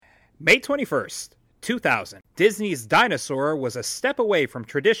May 21st, 2000. Disney's Dinosaur was a step away from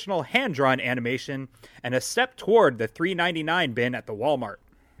traditional hand-drawn animation and a step toward the $3.99 bin at the Walmart.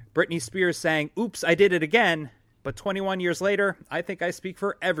 Britney Spears sang, "Oops, I Did It Again," but 21 years later, I think I speak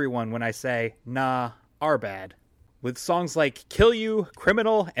for everyone when I say, nah, our bad. With songs like Kill You,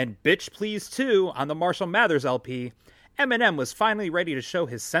 Criminal, and Bitch Please 2 on the Marshall Mathers LP, Eminem was finally ready to show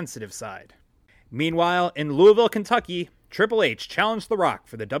his sensitive side. Meanwhile, in Louisville, Kentucky, Triple H challenged The Rock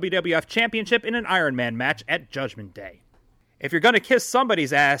for the WWF Championship in an Iron Man match at Judgment Day. If you're gonna kiss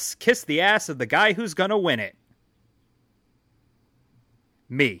somebody's ass, kiss the ass of the guy who's gonna win it.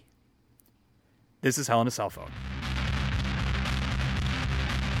 Me. This is Hell in a Cell Phone.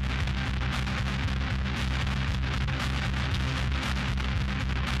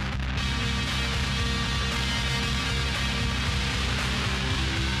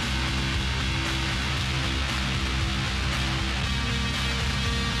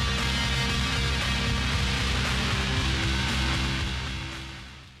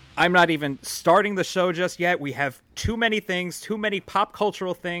 I'm not even starting the show just yet. We have too many things, too many pop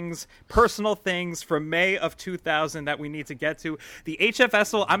cultural things, personal things from May of 2000 that we need to get to. The HF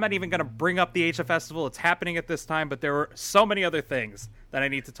Festival, I'm not even going to bring up the HF Festival. It's happening at this time, but there were so many other things that I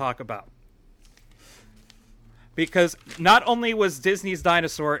need to talk about. Because not only was Disney's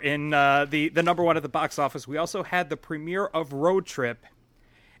Dinosaur in the number one at the box office, we also had the premiere of Road Trip.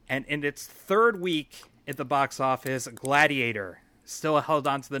 And in its third week at the box office, Gladiator still held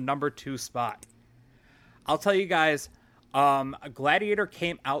on to the number 2 spot. I'll tell you guys, Gladiator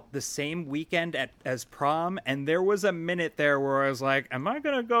came out the same weekend as Prom, and there was a minute there where I was like, am I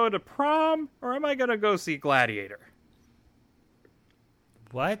going to go to Prom, or am I going to go see Gladiator?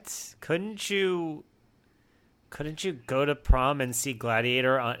 What? Couldn't you go to Prom and see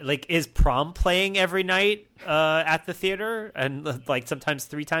Gladiator? Is Prom playing every night at the theater, and like sometimes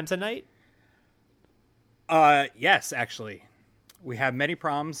 3 times a night? Yes, actually. We have many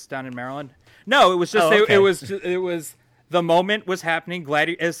proms down in Maryland. No, it was just okay. it was the moment was happening.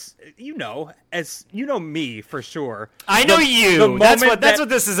 As you know me for sure. I know you. That's what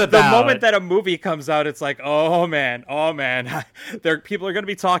this is about. The moment that a movie comes out, it's like, oh man, people are going to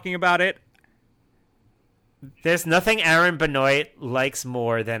be talking about it. There's nothing Aaron Benoit likes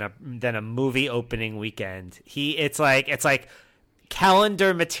more than a movie opening weekend. It's like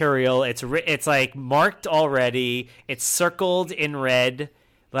calendar material. It's like marked already. It's circled in red.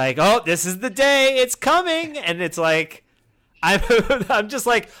 Like, oh, this is the day. It's coming, and it's like, I'm just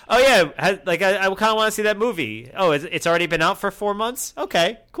like, oh yeah, like I kind of want to see that movie. Oh, it's already been out for 4 months.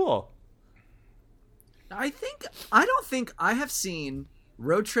 Okay, cool. I don't think I have seen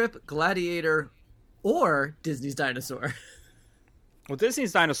Road Trip, Gladiator, or Disney's Dinosaur. Well,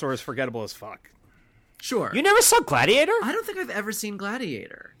 Disney's Dinosaur is forgettable as fuck. Sure. You never saw Gladiator? I don't think I've ever seen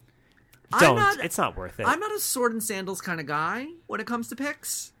Gladiator. It's not worth it. I'm not a sword and sandals kind of guy when it comes to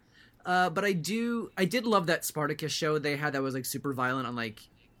picks. But I did love that Spartacus show they had that was like super violent on like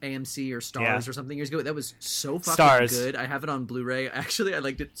AMC or Stars or something years ago. That was so fucking good. I have it on Blu-ray. Actually, I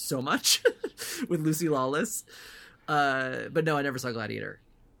liked it so much with Lucy Lawless. But no, I never saw Gladiator.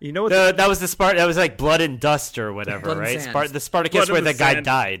 You know what? That was like Blood and Dust or whatever, right? The Spartacus where the guy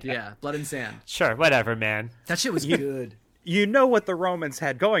died. Yeah, Blood and Sand. Sure, whatever, man. That shit was good. You know what the Romans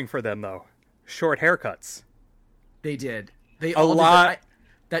had going for them, though? Short haircuts. They did. They all had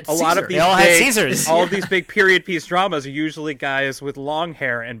Caesars. All of these big period piece dramas are usually guys with long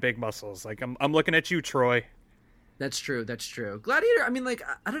hair and big muscles. Like I'm looking at you, Troy. That's true. Gladiator, I mean, like,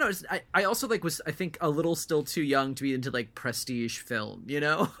 I don't know. I also, like, was, I think, a little still too young to be into, like, prestige film, you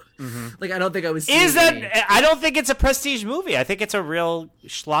know? Mm-hmm. Like, I don't think I was... I don't think it's a prestige movie. I think it's a real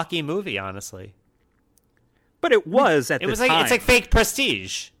schlocky movie, honestly. But it was at the time. It's like fake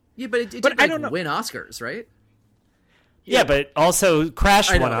prestige. Yeah, but it didn't win Oscars, right? Yeah, but also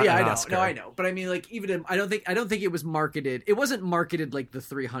Crash won an I know. Oscar. No, I know. But I mean, like, even I don't think it was marketed. It wasn't marketed like the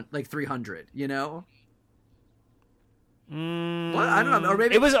 300, you know? What? I don't know. Or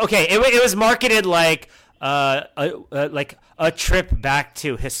maybe it was okay. It was marketed like a trip back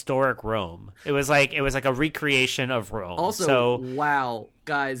to historic Rome. It was like a recreation of Rome. Also, wow,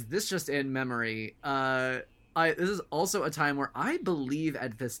 guys, this just in memory. This is also a time where I believe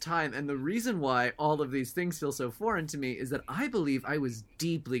at this time, and the reason why all of these things feel so foreign to me is that I believe I was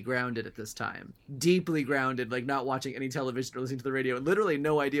deeply grounded at this time. Deeply grounded, like not watching any television or listening to the radio, and literally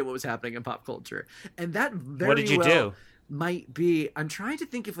no idea what was happening in pop culture. And that what did you do? Might be. I'm trying to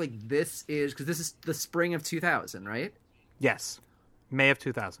think if like this is because this is the spring of 2000, right? Yes, May of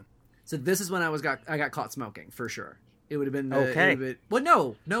 2000. So this is when I got caught smoking for sure. It would have been okay. Well,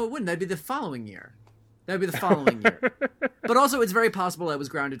 no, it wouldn't. That'd be the following year. That would be the following year. But also, it's very possible I was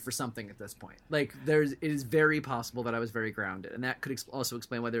grounded for something at this point. Like, it is very possible that I was very grounded. And that could also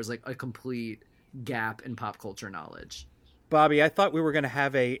explain why there's, like, a complete gap in pop culture knowledge. Bobby, I thought we were going to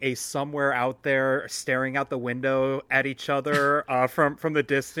have a somewhere out there staring out the window at each other from the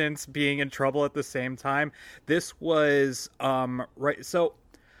distance, being in trouble at the same time. This was, right. So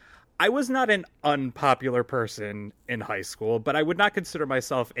I was not an unpopular person in high school, but I would not consider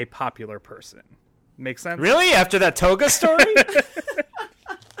myself a popular person. Make sense? Really? After that toga story?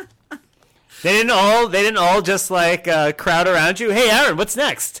 They didn't all just like crowd around you. Hey, Aaron, what's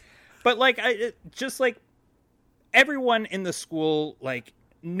next? But like, everyone in the school like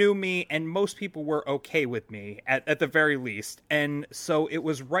knew me, and most people were okay with me at the very least. And so it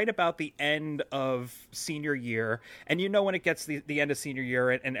was right about the end of senior year, and you know when it gets the end of senior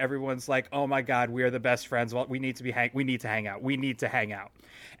year, and everyone's like, "Oh my God, we are the best friends. Well, we need to hang out."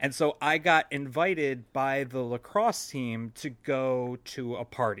 And so I got invited by the lacrosse team to go to a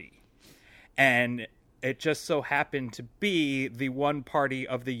party, and it just so happened to be the one party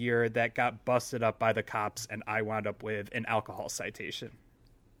of the year that got busted up by the cops, and I wound up with an alcohol citation.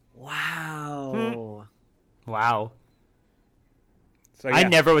 Wow. Wow. So yeah. I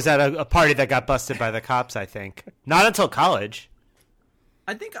never was at a party that got busted by the cops, I think. Not until college.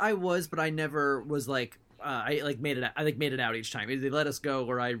 I think I was, but I never was like, I made it out each time. Either they let us go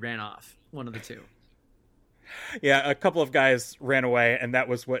or I ran off. One of the two. Yeah, a couple of guys ran away, and that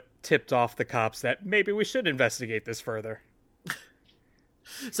was what tipped off the cops that maybe we should investigate this further.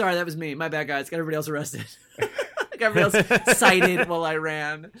 Sorry, that was me. My bad, guys. Got everybody else arrested. Got everybody else cited while I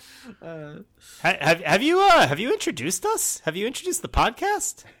ran. Have you introduced us? Have you introduced the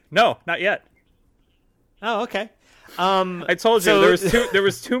podcast? No, not yet. Oh, okay. I told you there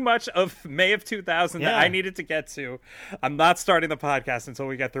was too much of May of 2000 that I needed to get to. I'm not starting the podcast until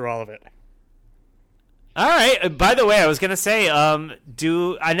we get through all of it. All right. By the way, I was gonna say,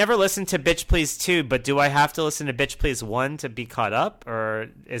 I never listened to Bitch Please 2, but do I have to listen to Bitch Please 1 to be caught up, or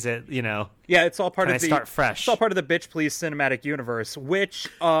is it, Yeah, it's all part of the start fresh. It's all part of the Bitch Please cinematic universe, which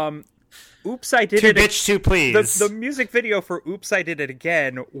Oops, I Did Too It. Bitch Too Please. The music video for Oops, I Did It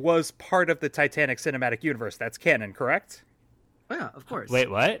Again was part of the Titanic cinematic universe. That's canon, correct? Oh, yeah, of course.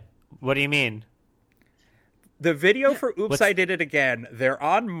 Wait, what? What do you mean? The video for Oops, I Did It Again, they're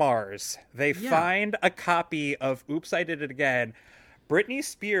on Mars. They find a copy of Oops, I Did It Again. Britney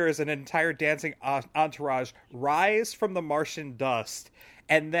Spears and an entire dancing entourage rise from the Martian dust,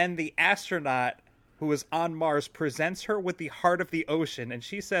 and then the astronaut who is on Mars presents her with the heart of the ocean, and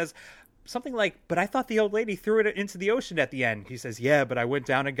she says something like, "But I thought the old lady threw it into the ocean at the end." He says, "Yeah, but I went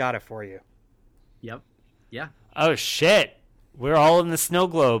down and got it for you." Yep. Yeah. Oh, shit. We're all in the snow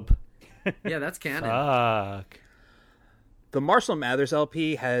globe. Yeah, that's canon. Fuck. The Marshall Mathers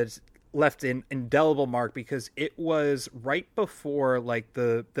LP has left an indelible mark because it was right before like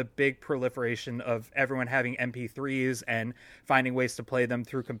the big proliferation of everyone having MP3s and finding ways to play them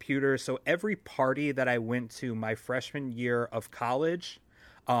through computers. So every party that I went to my freshman year of college,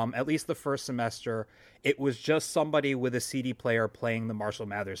 at least the first semester, it was just somebody with a CD player playing the Marshall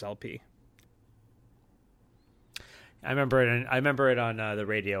Mathers LP. I remember it on the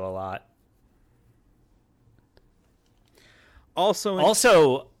radio a lot. Also,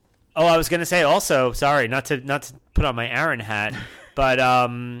 I was gonna say also. Sorry, not to put on my Aaron hat, but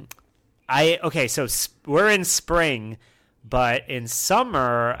so we're in spring, but in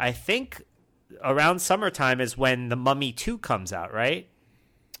summer, I think around summertime is when The Mummy 2 comes out, right?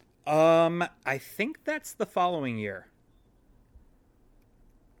 I think that's the following year.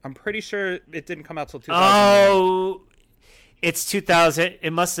 I'm pretty sure it didn't come out till 2001. Oh. It's 2000.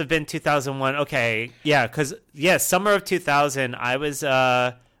 It must have been 2001. Okay. Yeah, because, summer of 2000, I was,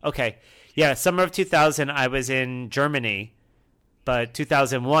 okay. Yeah, summer of 2000, I was in Germany. But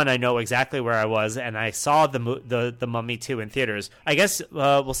 2001, I know exactly where I was, and I saw the Mummy 2 in theaters. I guess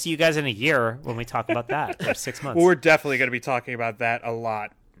we'll see you guys in a year when we talk about that, or 6 months. Well, we're definitely going to be talking about that a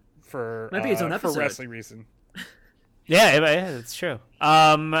lot for its own episode. For wrestling reason. Yeah, that's true.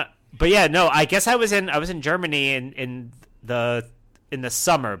 But yeah, no, I guess I was in Germany in the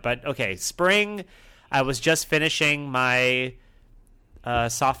summer, but okay, spring, I was just finishing my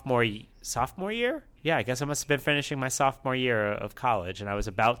sophomore year. Yeah, I guess I must have been finishing my sophomore year of college, and I was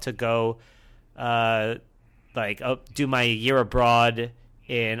about to go do my year abroad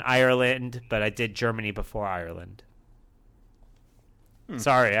in Ireland, but I did Germany before Ireland.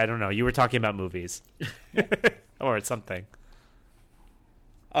 Sorry, I don't know. You were talking about movies or something.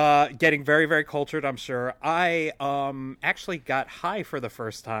 Getting very, very cultured, I'm sure. I actually got high for the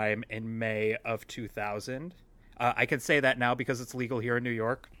first time in May of 2000. I can say that now because it's legal here in New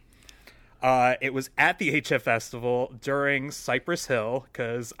York. It was at the HF Festival during Cypress Hill,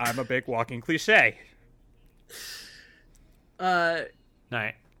 because I'm a big walking cliche.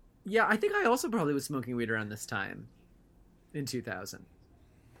 Right. Yeah, I think I also probably was smoking weed around this time in 2000.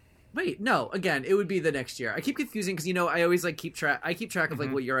 Wait, no. Again, it would be the next year. I keep confusing because I always keep track. I keep track of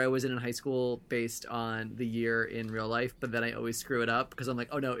what year I was in high school based on the year in real life, but then I always screw it up because I'm like,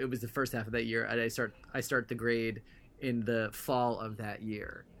 oh no, it was the first half of that year, and I start the grade in the fall of that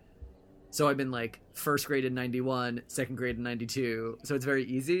year. So I've been first grade in 91, second grade in 92. So it's very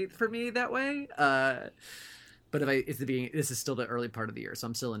easy for me that way. But this is still the early part of the year, so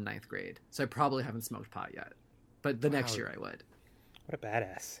I'm still in 9th grade. So I probably haven't smoked pot yet, but the next year I would. What a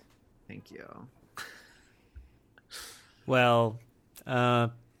badass. Thank you. Well, I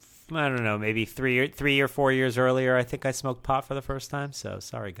don't know, maybe 3 or 4 years earlier, I think I smoked pot for the first time. So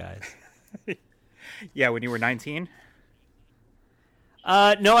sorry, guys. Yeah, when you were 19?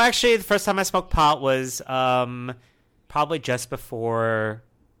 No, actually, the first time I smoked pot was probably just before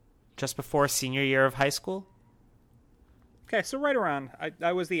senior year of high school. Okay, so right around.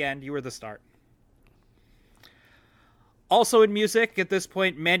 I was the end. You were the start. Also in music, at this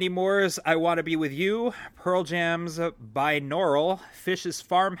point, Mandy Moore's I Want to Be With You, Pearl Jam's Binaural, Fish's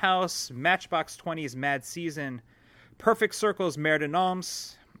Farmhouse, Matchbox 20's Mad Season, Perfect Circle's Mer de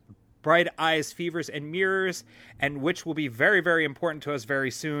Noms, Bright Eyes, Fevers, and Mirrors, and which will be very, very important to us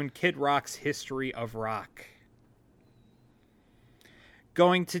very soon, Kid Rock's History of Rock.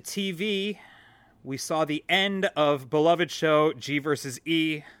 Going to TV, we saw the end of beloved show G vs.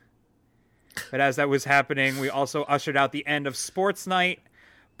 E. But as that was happening, we also ushered out the end of Sports Night,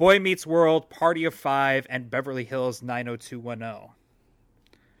 Boy Meets World, Party of Five, and Beverly Hills 90210.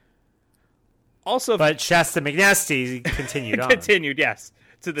 Also, but Shasta McNasty continued on. Continued, yes,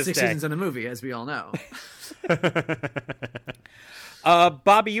 to this 6 day. seasons in a movie, as we all know.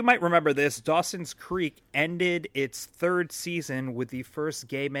 Bobby, you might remember this. Dawson's Creek ended its 3rd season with the first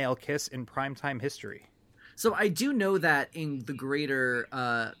gay male kiss in primetime history. So I do know that in the greater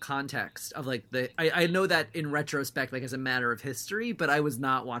context of I know that in retrospect, as a matter of history, but I was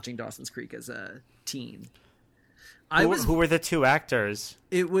not watching Dawson's Creek as a teen. Who were the 2 actors?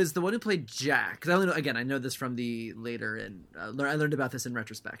 It was the one who played Jack. Because I know this from the later, and I learned about this in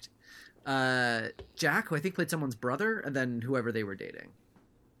retrospect. Jack, who I think played someone's brother, and then whoever they were dating.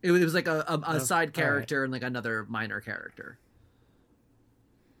 It was a side character and another minor character.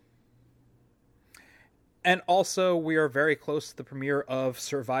 And also, we are very close to the premiere of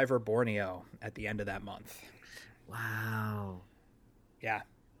Survivor Borneo at the end of that month. Wow. Yeah,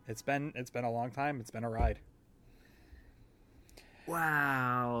 it's been a long time. It's been a ride.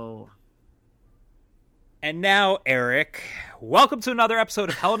 Wow. And now, Eric, welcome to another episode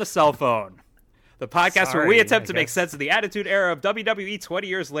of Hell in a Cell Phone, the podcast where we attempt to make sense of the Attitude Era of WWE 20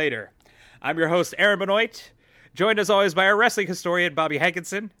 years later. I'm your host, Aaron Benoit, joined as always by our wrestling historian, Bobby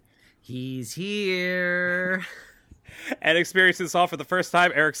Hankinson. He's here. And experiencing this all for the first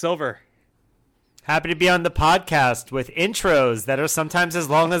time, Eric Silver. Happy to be on the podcast with intros that are sometimes as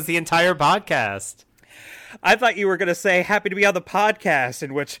long as the entire podcast. I thought you were going to say happy to be on the podcast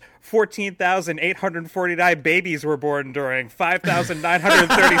in which 14,849 babies were born during,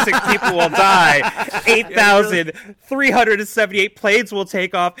 5,936 people will die, 8,378 planes will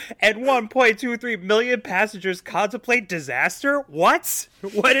take off, and 1.23 million passengers contemplate disaster? What?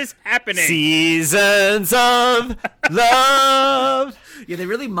 What is happening? Seasons of Love. Yeah, they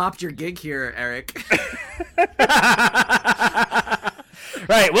really mopped your gig here, Eric.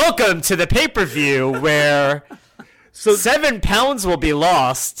 Right, welcome to the pay-per-view where 7 pounds will be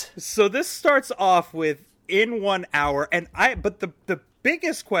lost. So this starts off with in 1 hour, but the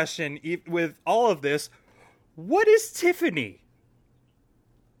biggest question with all of this, what is Tiffany?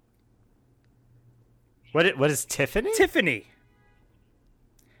 What is Tiffany? Tiffany.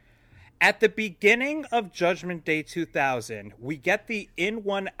 At the beginning of Judgment Day 2000, we get the in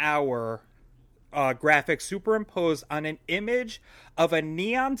 1 hour graphic superimposed on an image of a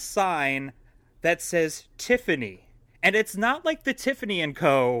neon sign that says Tiffany. And it's not like the Tiffany &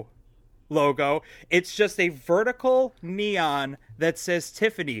 Co. logo. It's just a vertical neon that says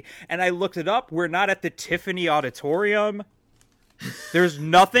Tiffany. And I looked it up. We're not at the Tiffany Auditorium. There's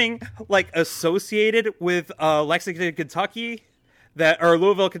nothing associated with Lexington, Kentucky or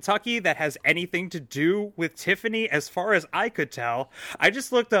Louisville, Kentucky that has anything to do with Tiffany as far as I could tell. I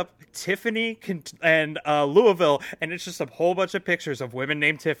just looked up Tiffany and Louisville, and it's just a whole bunch of pictures of women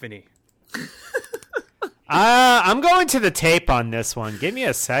named Tiffany. I'm going to the tape on this one. Give me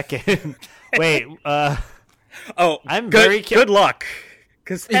a second. Wait. I'm good luck.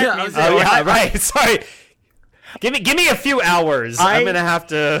 Because right. Sorry. Give me a few hours. I'm gonna have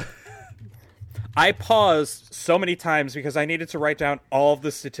to I paused so many times because I needed to write down all of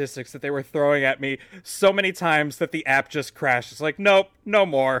the statistics that they were throwing at me so many times that the app just crashed. It's like, nope, no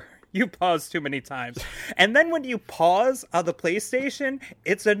more. You paused too many times. And then when you pause on the PlayStation,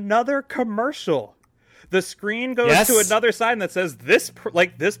 it's another commercial. The screen goes to another sign that says this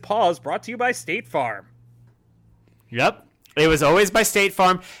pause brought to you by State Farm. Yep. It was always by State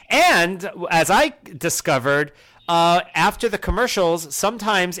Farm. And as I discovered, after the commercials,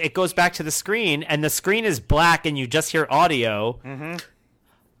 sometimes it goes back to the screen and the screen is black and you just hear audio. Mm-hmm.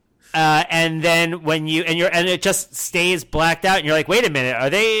 And then when and it just stays blacked out and you're like, wait a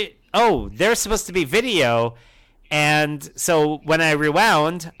minute, they're supposed to be video. And so when I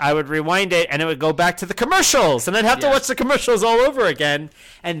rewound, I would rewind it and it would go back to the commercials and I'd have to watch the commercials all over again.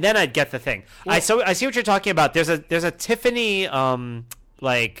 And then I'd get the thing. Well, I see what you're talking about. There's a Tiffany,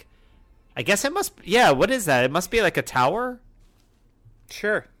 I guess it must, what is that? It must be like a tower?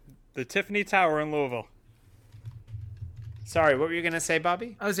 Sure. The Tiffany Tower in Louisville. Sorry, what were you going to say,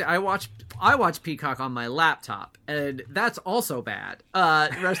 Bobby? I watch Peacock on my laptop, and that's also bad.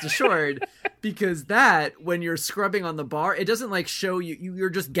 Rest assured, because when you're scrubbing on the bar, it doesn't like show you. You're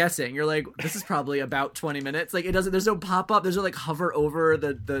just guessing. You're like, this is probably about 20 minutes. Like it doesn't. There's no pop up. There's no like hover over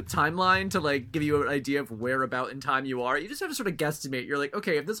the timeline to like give you an idea of where about in time you are. You just have to sort of guesstimate. You're like,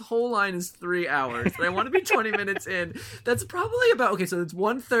 okay, if this whole line is 3 hours, and I want to be 20 minutes in, that's probably about okay. So it's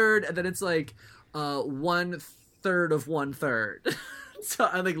 1/3, and then it's like 1/3 of 1/3. So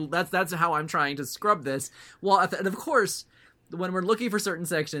I think that's how I'm trying to scrub this. Well, and of course, when we're looking for certain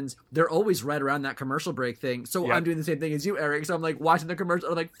sections, they're always right around that commercial break thing. So I'm doing the same thing as you, Eric. So I'm like watching the commercial.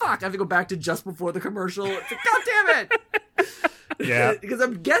 I'm like, fuck, I have to go back to just before the commercial. It's like, God damn it! Yeah, because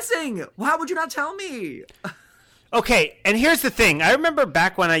I'm guessing. How would you not tell me? Okay, and here's the thing. I remember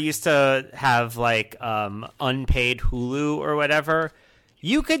back when I used to have like unpaid Hulu or whatever.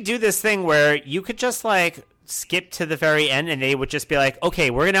 You could do this thing where you could just like skip to the very end and they would just be like,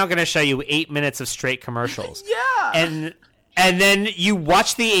 okay, we're now going to show you 8 minutes of straight commercials. Yeah. And then you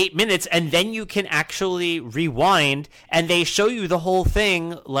watch the 8 minutes and then you can actually rewind and they show you the whole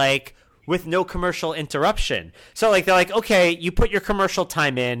thing like with no commercial interruption. So like they're like, okay, you put your commercial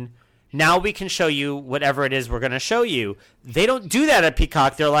time in. Now we can show you whatever it is we're going to show you. They don't do that at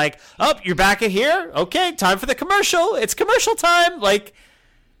Peacock. They're like, oh, you're back in here? Okay, time for the commercial. It's commercial time. Like,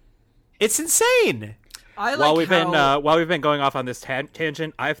 it's insane. While we've been going off on this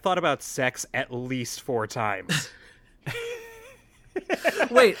tangent, I've thought about sex at least 4 times.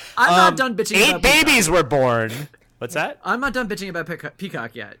 Wait, I'm not done bitching. 8 babies were born. What's that? I'm not done bitching about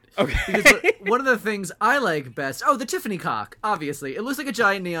Peacock yet. Okay. Because one of the things I like best... Oh, the Tiffany cock, obviously. It looks like a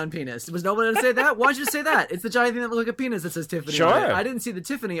giant neon penis. Was no one going to say that? Why'd you say that? It's the giant thing that looks like a penis that says Tiffany Sure. on it. I didn't see the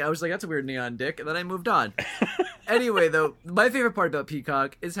Tiffany. I was like, that's a weird neon dick. And then I moved on. Anyway, though, my favorite part about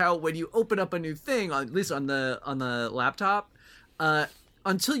Peacock is how when you open up a new thing, at least on the laptop,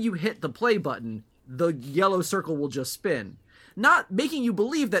 until you hit the play button, the yellow circle will just spin. Not making you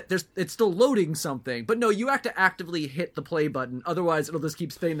believe that it's still loading something, but no, you have to actively hit the play button. Otherwise, it'll just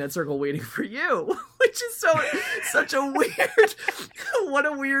keep spinning that circle waiting for you, which is such a weird. What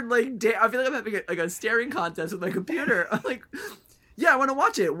a weird I feel like I'm having a staring contest with my computer. I'm like, yeah, I want to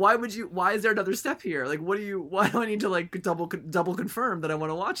watch it. Why is there another step here? Like, why do I need to like double confirm that I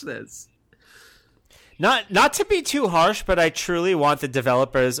want to watch this? Not to be too harsh, but I truly want the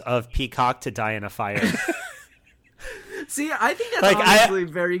developers of Peacock to die in a fire. See, I think that's honestly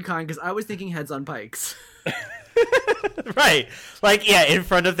very kind because I was thinking Heads on Pikes. Right. Like, yeah, in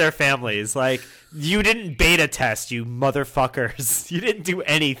front of their families. Like, you didn't beta test, you motherfuckers. You didn't do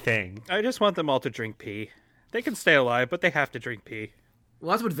anything. I just want them all to drink pee. They can stay alive, but they have to drink pee. Well,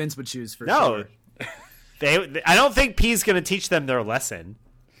 that's what Vince would choose for sure. I don't think pee's going to teach them their lesson.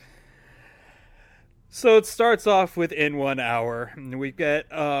 So it starts off within 1 hour. We get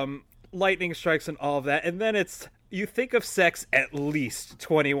lightning strikes and all of that, and then it's... You think of sex at least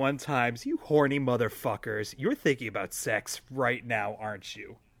 21 times. You horny motherfuckers. You're thinking about sex right now, aren't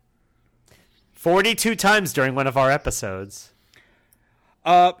you? 42 times during one of our episodes.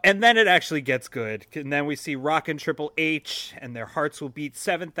 And then it actually gets good. And then we see Rock and Triple H, and their hearts will beat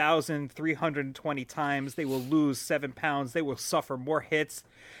 7,320 times. They will lose 7 pounds. They will suffer more hits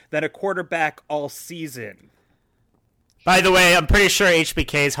than a quarterback all season. By the way, I'm pretty sure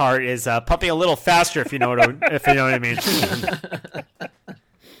HBK's heart is pumping a little faster, if you know what I mean.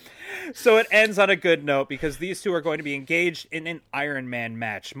 So it ends on a good note because these two are going to be engaged in an Iron Man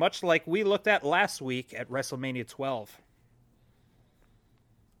match, much like we looked at last week at WrestleMania 12.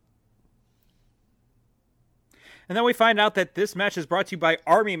 And then we find out that this match is brought to you by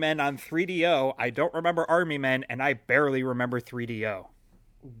Army Men on 3DO. I don't remember Army Men, and I barely remember 3DO.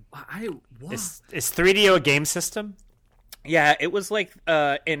 Is 3DO a game system? Yeah, it was like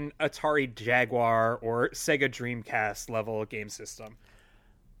an Atari Jaguar or Sega Dreamcast level game system.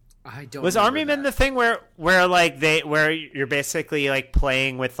 I don't. Was Army Men the thing where you're basically like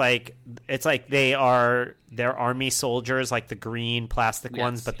playing with like it's like they're army soldiers, like the green plastic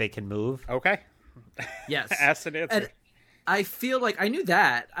ones, but they can move? Okay. Yes. Ask an answer. And I feel like I knew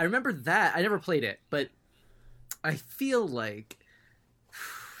that. I remember that. I never played it, but I feel like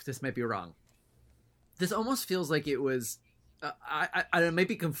this might be wrong. This almost feels like it was. I might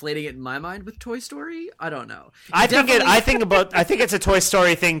be conflating it in my mind with Toy Story. I don't know. I think it's a Toy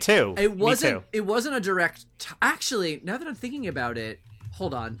Story thing too. It wasn't. Me too. It wasn't a direct. Actually, now that I'm thinking about it,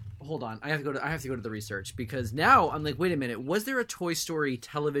 hold on. I have to go to the research because now I'm like, wait a minute. Was there a Toy Story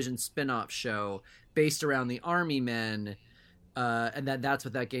television spin-off show based around the Army Men? And that's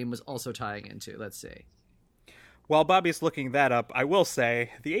what that game was also tying into. Let's see. While Bobby's looking that up, I will say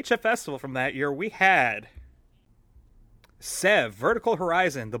the HF Festival from that year we had Sev, Vertical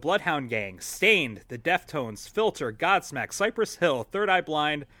Horizon, The Bloodhound Gang, Stained, The Deftones, Filter, Godsmack, Cypress Hill, Third Eye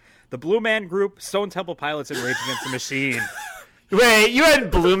Blind, The Blue Man Group, Stone Temple Pilots, and Rage Against the Machine. Wait, you had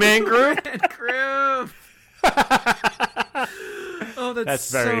Blue Man Group? Oh,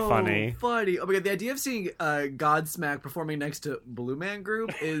 that's very so funny. Oh my god, the idea of seeing Godsmack performing next to Blue Man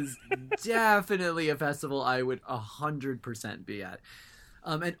Group is definitely a festival I would 100% be at.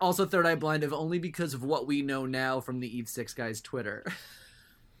 And also Third Eye Blind, if only because of what we know now from the Eve 6 guys' Twitter.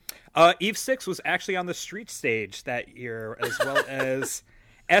 Eve 6 was actually on the street stage that year, as well as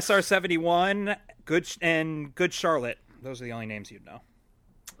SR71, Good Charlotte. Those are the only names you'd know.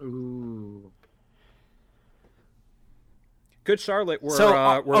 Ooh. Good Charlotte were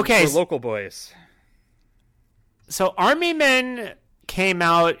local boys. So Army Men came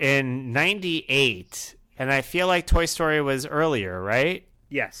out in 98, and I feel like Toy Story was earlier, right?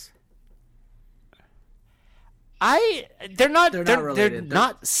 Yes. They're not related.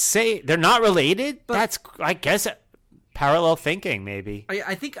 They're not related. That's, I guess, parallel thinking, maybe.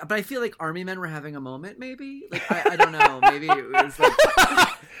 I think, but I feel like Army Men were having a moment. Maybe, like I don't know. Maybe it was like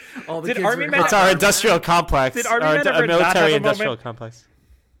all the kids. It's our industrial complex. Did Army Men ever military not have a industrial moment? complex?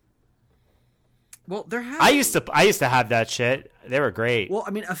 Well, there have. I used to have that shit. They were great. Well,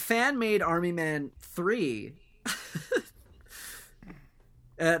 I mean, a fan made Army Men 3.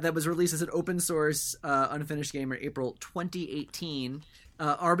 That was released as an open source unfinished game in April 2018.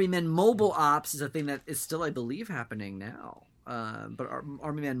 Army Men Mobile Ops is a thing that is still, I believe, happening now. But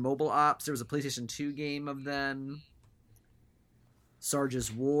Army Men Mobile Ops, there was a PlayStation 2 game of them.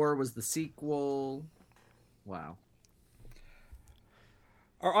 Sarge's War was the sequel. Wow.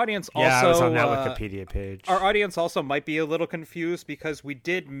 Our audience also... Yeah, I was on that Wikipedia page. Our audience also might be a little confused because we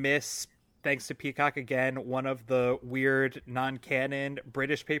did miss, thanks to Peacock again, one of the weird non-canon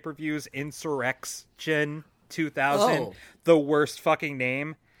British pay-per-views, Insurrection 2000, the worst fucking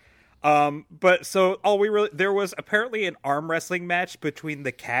name. But so there was apparently an arm wrestling match between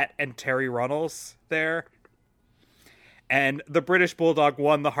the Cat and Terry Runnels there, and the British Bulldog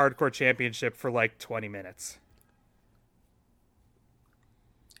won the Hardcore Championship for like 20 minutes.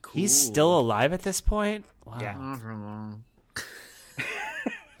 Cool. He's still alive at this point? Wow. Yeah.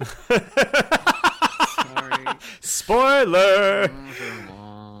 Sorry. Spoiler!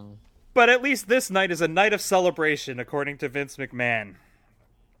 But at least this night is a night of celebration, according to Vince McMahon.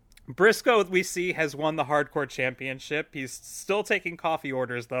 Briscoe, we see, has won the Hardcore Championship. He's still taking coffee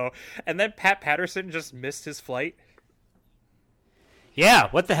orders, though. And then Pat Patterson just missed his flight. Yeah,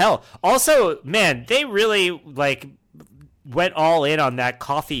 what the hell? Also, man, they really, went all in on that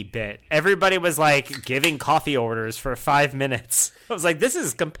coffee bit. Everybody was, giving coffee orders for 5 minutes. I was like, this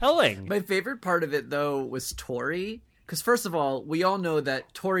is compelling. My favorite part of it, though, was Tori. Because first of all, we all know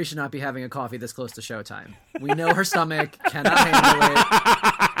that Tori should not be having a coffee this close to showtime. We know her stomach cannot handle it.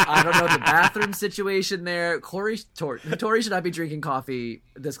 I don't know the bathroom situation there. Tori should not be drinking coffee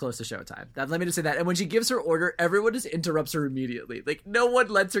this close to showtime. Let me just say that. And when she gives her order, everyone just interrupts her immediately. No one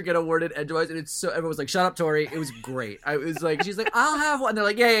lets her get awarded edgewise, and everyone was like, "Shut up, Tori." It was great. I was like, she's like, "I'll have one." And they're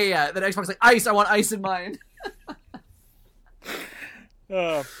like, "Yeah." Then Xbox like, "Ice. I want ice in mine."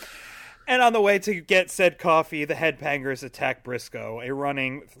 And on the way to get said coffee, the Headbangers attack Briscoe, a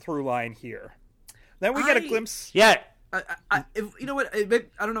running through line here. Then we get a glimpse. Yeah. You know what? I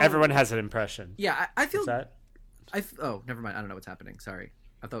don't know. Everyone has an impression. Yeah, I feel. What's that? Oh, never mind. I don't know what's happening. Sorry.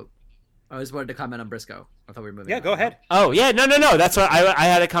 I just wanted to comment on Briscoe. I thought we were moving. Yeah, on. go ahead. Oh, yeah. No. That's what I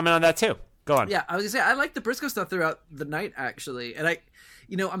had a comment on that, too. Go on. Yeah, I was going to say, I like the Briscoe stuff throughout the night, actually. And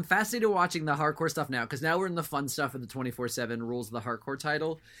I'm fascinated watching the hardcore stuff now, because now we're in the fun stuff of the 24/7 Rules of the Hardcore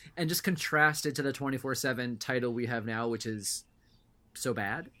title, and just contrasted to the 24/7 title we have now, which is so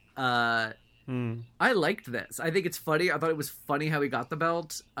bad. I liked this. I think it's funny. I thought it was funny how he got the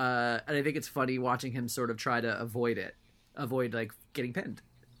belt, and I think it's funny watching him sort of try to avoid like getting pinned.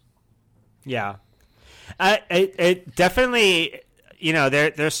 Yeah, it definitely.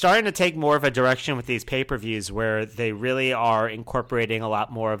 They're starting to take more of a direction with these pay-per-views where they really are incorporating a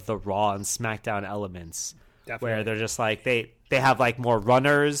lot more of the Raw and SmackDown elements. Definitely. Where they're just like they have like more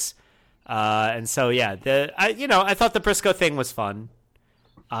runners, and so yeah. I thought the Briscoe thing was fun.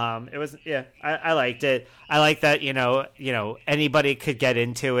 It was I liked it. I like that anybody could get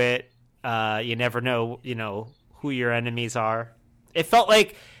into it. You never know who your enemies are. It felt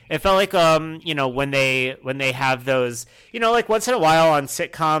like when they have those, like once in a while on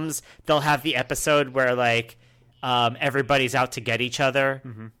sitcoms they'll have the episode where like everybody's out to get each other.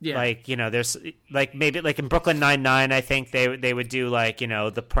 Mm-hmm. Yeah. Like there's like maybe like in Brooklyn Nine-Nine I think they would do like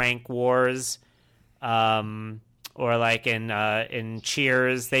the prank wars. Or like in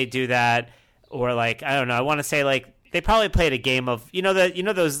Cheers they do that, or like I don't know. I want to say like they probably played a game of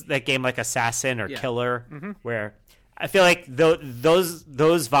that game like Assassin or Killer, where I feel like those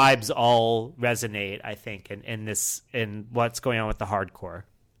vibes all resonate. I think in what's going on with the hardcore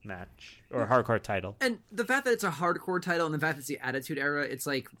match or hardcore title, and the fact that it's a hardcore title and the fact that it's the Attitude Era. It's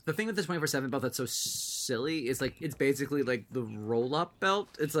like the thing with the 24/7 belt that's so silly is like it's basically like the roll-up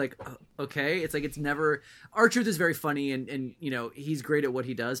belt. It's like okay, it's like it's never. R-Truth is very funny and he's great at what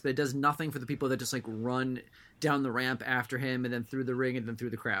he does, but it does nothing for the people that just like run down the ramp after him and then through the ring and then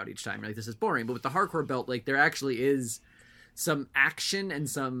through the crowd each time. Like this is boring. But with the hardcore belt, like there actually is some action and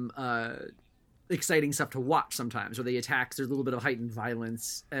some exciting stuff to watch sometimes, where the attacks, there's a little bit of heightened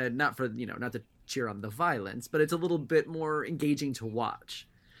violence, not for not to cheer on the violence, but it's a little bit more engaging to watch.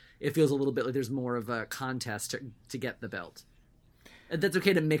 It feels a little bit like there's more of a contest to get the belt, and that's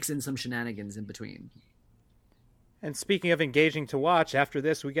okay to mix in some shenanigans in between. And speaking of engaging to watch, after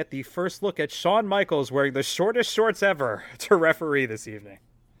this we get the first look at Shawn Michaels wearing the shortest shorts ever to referee this evening.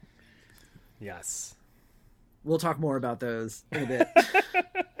 Yes, we'll talk more about those in a bit.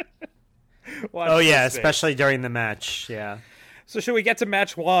 Oh yeah, especially during the match. Yeah. So should we get to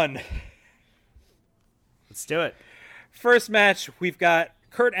match one? Let's do it. First match, we've got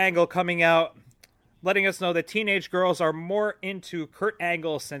Kurt Angle coming out, letting us know that teenage girls are more into Kurt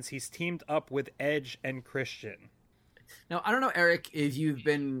Angle since he's teamed up with Edge and Christian. Now, I don't know, Eric, if you've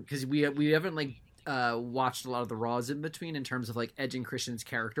been, because we haven't like watched a lot of the Raws in between in terms of like Edge and Christian's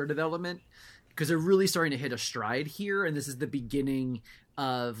character development, because they're really starting to hit a stride here, and this is the beginning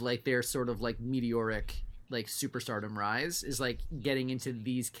of like their sort of like meteoric like superstardom rise, is like getting into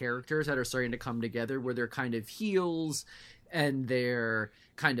these characters that are starting to come together where they're kind of heels and they're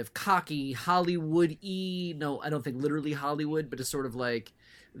kind of cocky Hollywood-y. No, I don't think literally Hollywood, but it's sort of like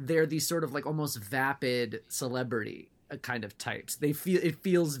they're these sort of like almost vapid celebrity kind of types. It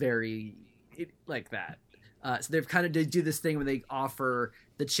feels very like that. So they've kind of do this thing where they offer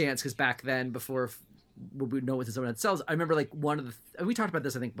the chance, because back then, before we know what someone themselves, I remember like one of the we talked about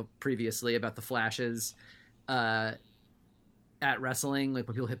this I think previously about the flashes at wrestling, like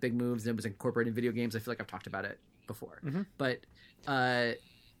when people hit big moves and it was incorporated in video games. I feel like I've talked about it before, but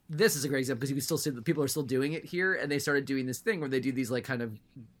this is a great example because you can still see that people are still doing it here, and they started doing this thing where they do these like kind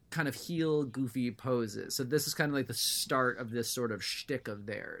of heel goofy poses. So this is kind of like the start of this sort of shtick of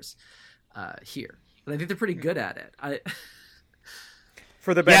theirs here. But I think they're pretty good at it.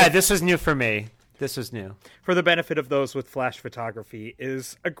 This was new for me. This was new. For the benefit of those with flash photography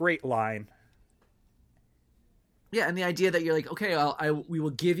is a great line. Yeah, and the idea that you're like, okay, we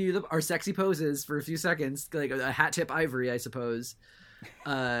will give you our sexy poses for a few seconds, like a hat tip ivory, I suppose.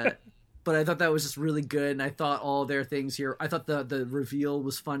 But I thought that was just really good, and I thought all their things here. I thought the reveal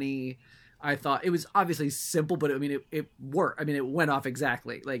was funny. I thought it was obviously simple, but I mean, it worked. I mean, it went off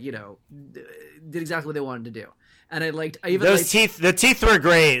exactly, like, did exactly what they wanted to do. And the teeth were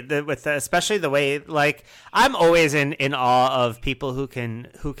great with especially the way, like, I'm always in awe of people who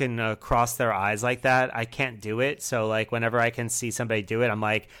can cross their eyes like that. I can't do it. So like whenever I can see somebody do it, I'm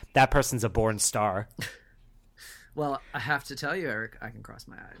like, that person's a born star. Well, I have to tell you, Eric, I can cross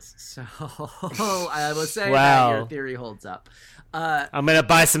my eyes. So I will say that your theory holds up. I'm going to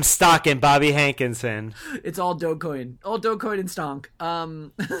buy some stock in Bobby Hankinson. It's all Dogecoin. All Dogecoin and stonk.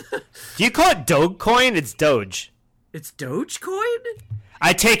 Do you call it Dogecoin? It's Doge. It's Dogecoin?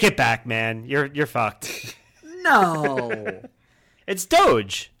 I take it back, man. You're fucked. No. It's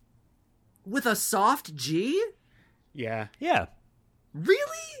Doge. With a soft G? Yeah. Yeah.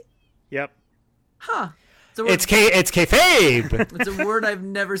 Really? Yep. Huh. It's kayfabe. It's a word I've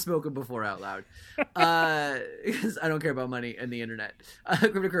never spoken before out loud. Because I don't care about money and the internet.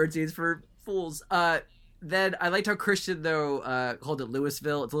 Cryptocurrency is for fools. Then I liked how Christian, though, called it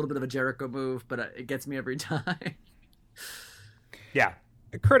Louisville. It's a little bit of a Jericho move, but it gets me every time. Yeah.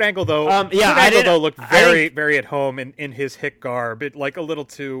 Kurt Angle, though, looked very at home in his hick garb. It, like, a little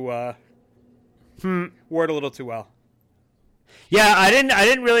too, wore it a little too well. Yeah, I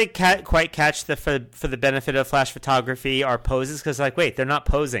didn't really quite catch for the benefit of flash photography our poses, because like, wait, they're not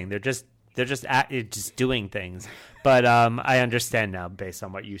posing. They're just doing things. But I understand now based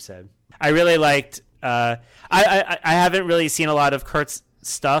on what you said. I really liked. I haven't really seen a lot of Kurt's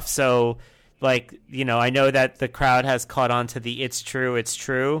stuff, so like, you know, I know that the crowd has caught on to the "it's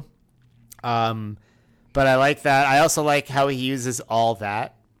true." But I like that. I also like how he uses all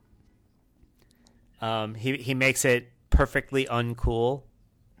that. He makes it perfectly uncool.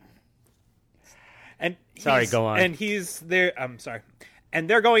 And go on. And he's there. I'm sorry. And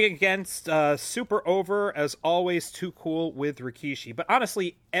they're going against Super Over, as always, Too Cool with Rikishi. But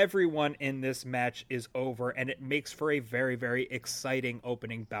honestly, everyone in this match is over, and it makes for a very, very exciting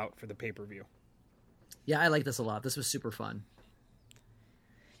opening bout for the pay-per-view. Yeah, I like this a lot. This was super fun.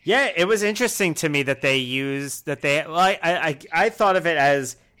 Yeah, it was interesting to me that they used that they. Well, I thought of it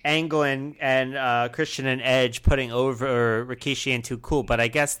as Angle and Christian and Edge putting over Rikishi and Too Cool, but I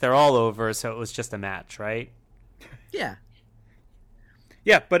guess they're all over, so it was just a match, right? Yeah.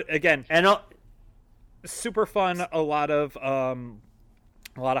 Yeah, but again, and super fun. A lot of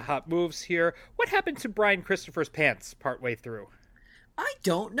hot moves here. What happened to Brian Christopher's pants partway through? I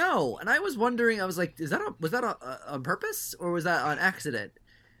don't know, and I was wondering. I was like, was that on purpose or was that on accident?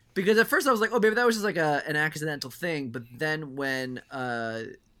 Because at first I was like, oh, maybe that was just like an accidental thing. But then when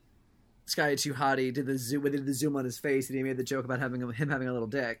Sky Too Hottie did the zoom on his face and he made the joke about him having a little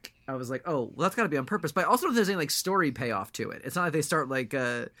dick, I was like, oh, well, that's got to be on purpose. But I also don't know if there's any like story payoff to it. It's not like they start like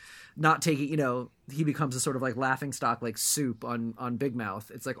not taking, you know, he becomes a sort of like laughing stock like Soup on Big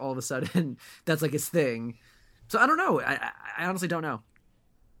Mouth. It's like all of a sudden that's like his thing. So I don't know. I honestly don't know.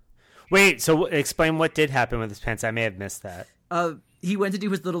 Wait, so explain what did happen with his pants. I may have missed that. He went to do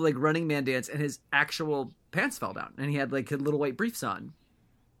his little like Running Man dance and his actual pants fell down and he had like little white briefs on.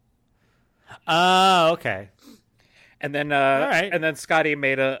 Oh, okay. And then, all right. And then Scotty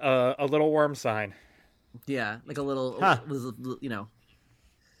made a little worm sign. Yeah, like a little, you know,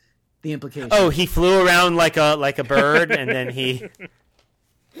 the implication. Oh, he flew around like a bird, and then he.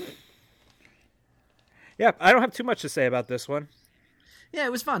 Yeah, I don't have too much to say about this one. Yeah,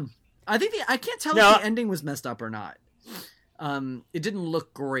 it was fun. I think I can't tell if the ending was messed up or not. It didn't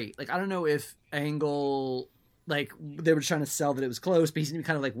look great. Like, I don't know if Angle, like, they were trying to sell that it was close, but he seemed to be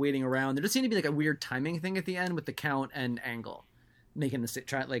kind of like waiting around. There just seemed to be like a weird timing thing at the end with the count and Angle making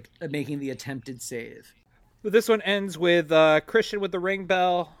the attempted save. But this one ends with Christian with the ring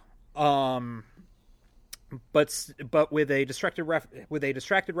bell, but with a distracted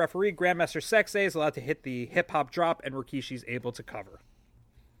referee. Grandmaster Sexay is allowed to hit the hip hop drop, and Rikishi's able to cover.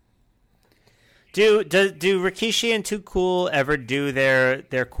 Do Rikishi and Too Cool ever do their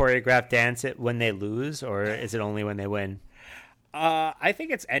choreographed dance when they lose, or is it only when they win? I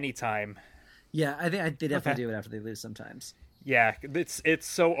think it's any time. Yeah, I think they definitely do it after they lose sometimes. Yeah, it's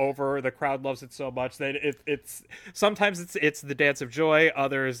so over. The crowd loves it so much that it's sometimes it's the dance of joy,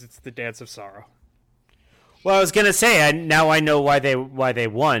 others it's the dance of sorrow. Well, I was gonna say, now I know why they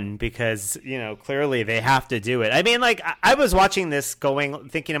won, because, you know, clearly they have to do it. I mean, like, I was watching this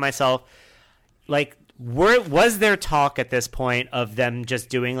thinking to myself, like, was there talk at this point of them just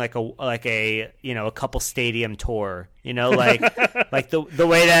doing like a you know, a couple stadium tour, you know, like like the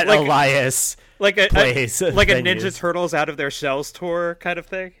way that Elias plays like a Ninja Turtles out of their shells tour kind of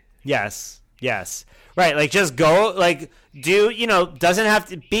thing? Yes. Right, like, just go, like, do, you know, doesn't have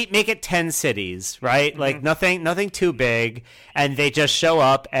to make it 10 cities, right? Mm-hmm. Like, nothing too big, and they just show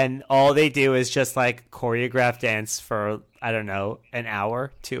up, and all they do is just, like, choreograph dance for, I don't know, an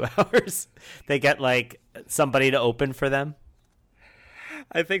hour, 2 hours. They get, like, somebody to open for them.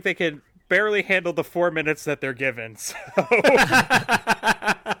 I think they can barely handle the 4 minutes that they're given, so...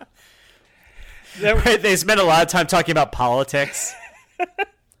 Right, they spend a lot of time talking about politics.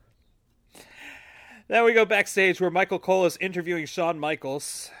 Then we go backstage where Michael Cole is interviewing Shawn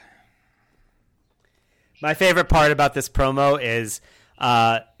Michaels. My favorite part about this promo is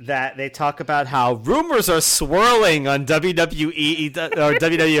that they talk about how rumors are swirling on WWE or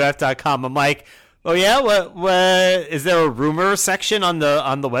WWF.com. I'm like, oh yeah, what is there a rumor section on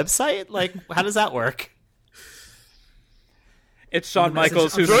the website? Like, how does that work? It's Shawn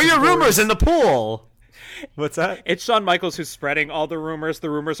Michaels who's throw your rumors in the pool. What's that? It's Shawn Michaels who's spreading all the rumors.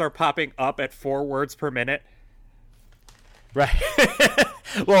 The rumors are popping up at 4 words per minute. Right.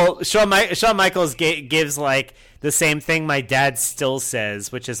 Well, Shawn Michaels gives, like, the same thing my dad still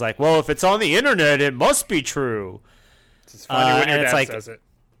says, which is like, well, if it's on the internet, it must be true. It's funny when your and it's dad like- says it.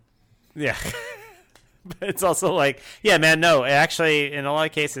 Yeah. But it's also like, yeah, man, no, actually, in a lot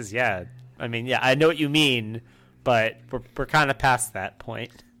of cases, yeah. I mean, yeah, I know what you mean, but we're kind of past that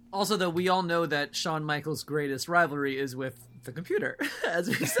point. Also, though, we all know that Shawn Michaels' greatest rivalry is with the computer, as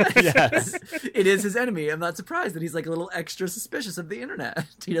we said. Yes. It is his enemy. I'm not surprised that he's like a little extra suspicious of the internet.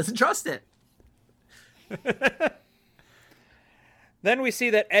 He doesn't trust it. Then we see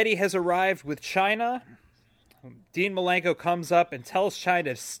that Eddie has arrived with China. Dean Malenko comes up and tells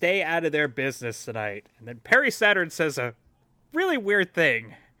China to stay out of their business tonight. And then Perry Saturn says a really weird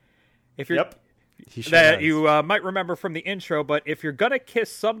thing. If you're, He sure that does. you might remember from the intro, but if you're gonna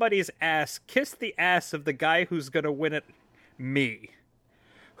kiss somebody's ass, kiss the ass of the guy who's gonna win it, me.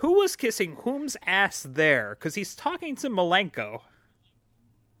 Who was kissing whom's ass there? Because he's talking to Malenko.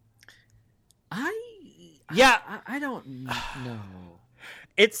 Yeah. I don't know.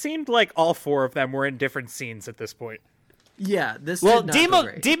 It seemed like all four of them were in different scenes at this point. Yeah, this Well, did not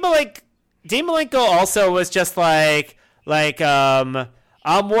go great. Dean Malenko also was just like,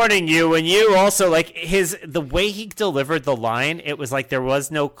 I'm warning you, and you also, like, the way he delivered the line, it was like there was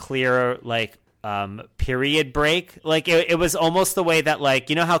no clear, like, period break. Like, it was almost the way that, like,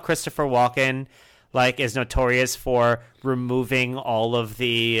 you know how Christopher Walken, like, is notorious for removing all of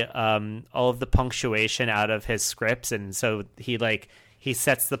the punctuation out of his scripts, and so he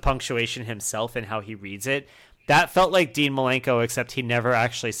sets the punctuation himself in how he reads it. That felt like Dean Malenko, except he never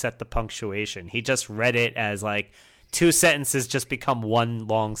actually set the punctuation. He just read it as, like, two sentences just become one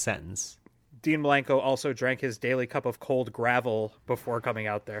long sentence. Dean Malenko also drank his daily cup of cold gravel before coming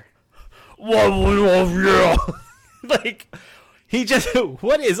out there. Yeah. Like, he just,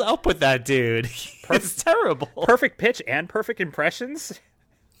 what is up with that dude? It's terrible. Perfect pitch and perfect impressions.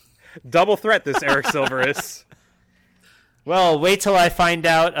 Double threat, this Eric Silver is. Well, wait till I find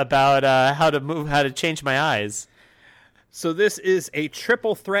out about how to change my eyes. So this is a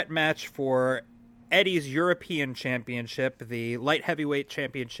triple threat match for Eddie's European Championship. The light heavyweight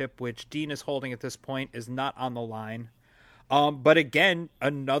championship, which Dean is holding at this point, is not on the line. But again,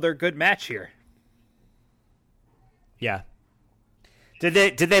 another good match here. Yeah.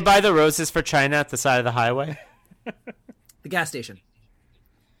 Did they buy the roses for China at the side of the highway? The gas station.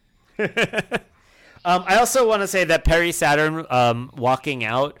 I also want to say that Perry Saturn walking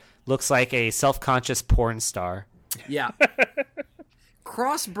out looks like a self-conscious porn star. Yeah.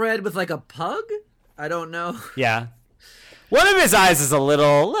 Crossbred with like a pug? I don't know. Yeah. One of his eyes is a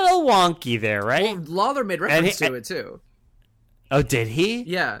little wonky there, right? Well, Lawler made reference And to it too. Oh, did he?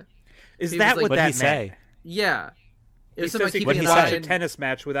 Yeah. Is He that was like- what What'd that he meant? say? Yeah. It He was something says he like can keeping What'd his he watch eye a in. tennis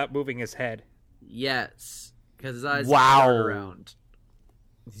match without moving his head. Yes. Because his eyes Wow. dart around.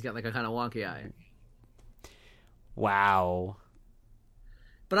 He's got like a kind of wonky eye. Wow.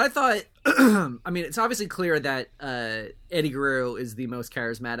 But I thought, I mean, it's obviously clear that Eddie Guerrero is the most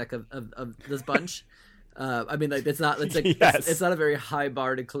charismatic of this bunch. I mean, like it's not Yes. it's not a very high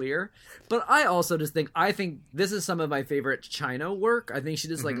bar to clear. But I also just think this is some of my favorite China work. I think she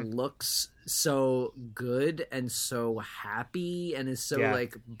just like looks so good and so happy and is so Yeah.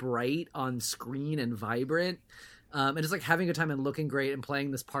 like bright on screen and vibrant. And just like having a good time and looking great and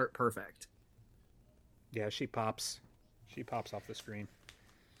playing this part perfect. Yeah, she pops. She pops off the screen.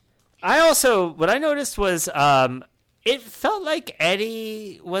 What I noticed was it felt like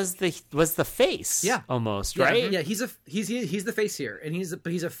Eddie was the face. Yeah. Almost, Yeah, right? Yeah, he's the face here, and he's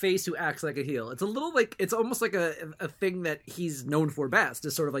a face who acts like a heel. It's a little like it's almost like a thing that he's known for best,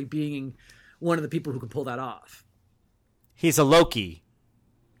 is sort of like being one of the people who can pull that off. He's a Loki.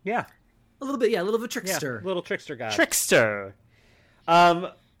 Yeah. A little bit, yeah, a little of a Yeah. trickster. Little trickster guy. Trickster.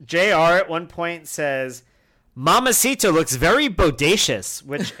 JR at one point says, Mamacita looks very bodacious,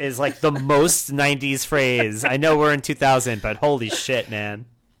 which is like the most 90s phrase. I know we're in 2000, but holy shit, man.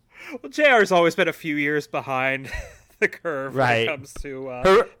 Well, JR's always been a few years behind the curve when Right. it comes to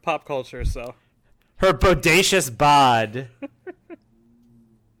Her- pop culture, so. Her bodacious bod.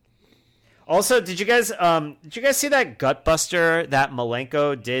 Also, did you guys see that gutbuster that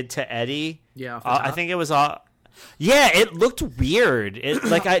Malenko did to Eddie? Yeah, off the I top. think it was yeah, it looked weird. It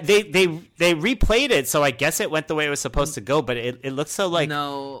like they replayed it, so I guess it went the way it was supposed to go. But it looked so like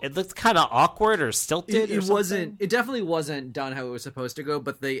No. it looked kind of awkward or stilted. It or wasn't. something. It definitely wasn't done how it was supposed to go.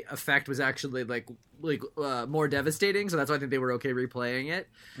 But the effect was actually like more devastating. So that's why I think they were okay replaying it,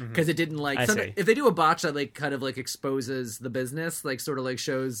 because it didn't like. I see. If they do a botch that like kind of like exposes the business, like sort of like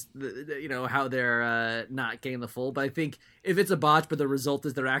shows how they're not getting the full. But I think if it's a botch, but the result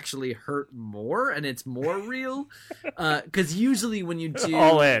is they're actually hurt more and it's more real, because usually when you do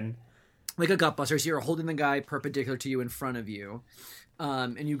All in. like a gutbuster. So you're holding the guy perpendicular to you in front of you.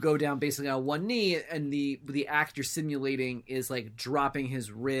 And you go down basically on one knee, and the act you're simulating is like dropping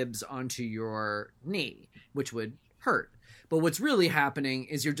his ribs onto your knee, which would hurt. But what's really happening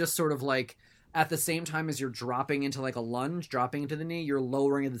is you're just sort of like, at the same time as you're dropping into like a lunge, dropping into the knee, you're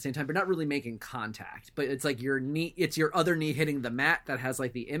lowering at the same time. You're not really making contact, but it's like your knee, it's your other knee hitting the mat that has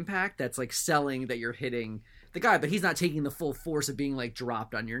like the impact that's like selling that you're hitting the guy, but he's not taking the full force of being like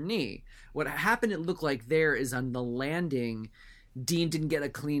dropped on your knee. What happened, it looked like there, is on the landing, Dean didn't get a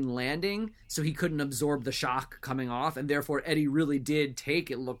clean landing, so he couldn't absorb the shock coming off, and therefore Eddie really did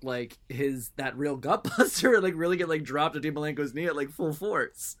take, it looked like, that real gutbuster, like really get like dropped at Dean Malenko's knee at like full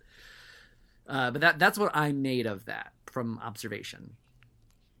force. But that's what I made of that from observation.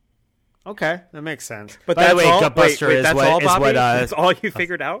 Okay, that makes sense. But by the way, all, Gutbuster wait, is that's what, all, is Bobby? what That's all you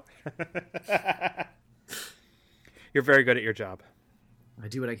figured out? You're very good at your job. I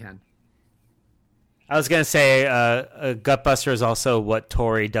do what I can. I was going to say a Gutbuster is also what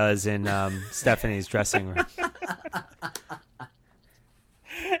Tori does in Stephanie's dressing room.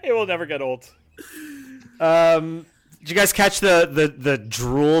 It will never get old. Did you guys catch the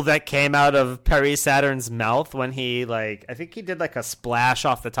drool that came out of Perry Saturn's mouth when he, like, I think he did like a splash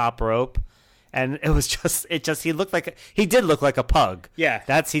off the top rope, and it was just he did look like a pug.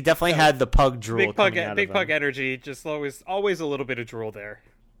 Yeah, he definitely had the pug drool. Big pug energy. Just always a little bit of drool there.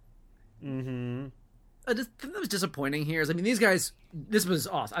 Mm-hmm. The thing that was disappointing here is, I mean, these guys, this was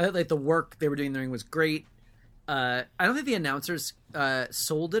awesome. I thought like the work they were doing in the ring was great. I don't think the announcers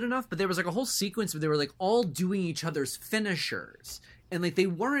sold it enough, but there was like a whole sequence where they were like all doing each other's finishers, and like they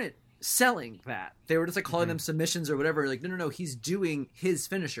weren't selling that. They were just like calling them submissions or whatever. Like, no, he's doing his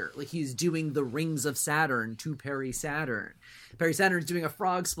finisher. Like, he's doing the Rings of Saturn to Perry Saturn. Perry Saturn's doing a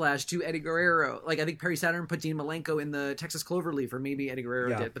frog splash to Eddie Guerrero. Like, I think Perry Saturn put Dean Malenko in the Texas Cloverleaf, or maybe Eddie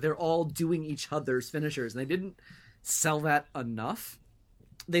Guerrero did. But they're all doing each other's finishers, and they didn't sell that enough.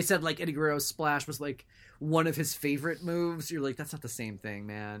 They said like Eddie Guerrero's splash was like one of his favorite moves. You're like, that's not the same thing,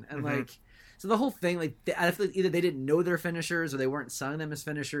 man. And like, so the whole thing, like, I feel like either they didn't know their finishers or they weren't selling them as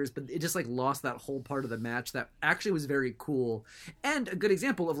finishers, but it just like lost that whole part of the match that actually was very cool, and a good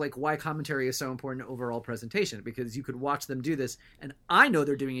example of like why commentary is so important to overall presentation, because you could watch them do this, and I know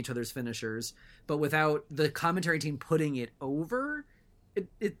they're doing each other's finishers, but without the commentary team putting it over,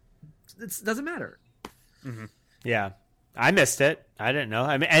 it doesn't matter. Mm-hmm. Yeah, I missed it. I didn't know.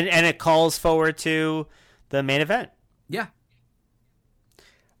 I mean, and it calls forward to the main event. Yeah.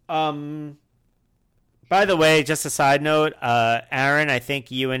 By the way, just a side note, Aaron, I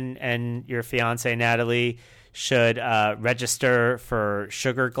think you and your fiance Natalie should register for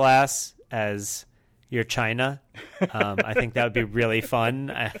Sugar Glass as your china. I think that would be really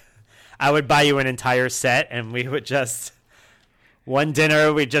fun. I would buy you an entire set, and we would just one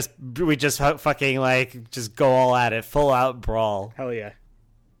dinner. We just fucking like just go all at it, full out brawl. Hell yeah.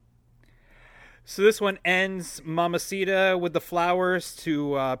 So this one ends Mamacita with the flowers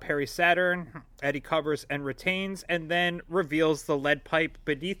to Perry Saturn. Eddie covers and retains, and then reveals the lead pipe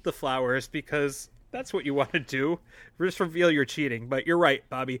beneath the flowers, because that's what you want to do. Just reveal your cheating. But you're right,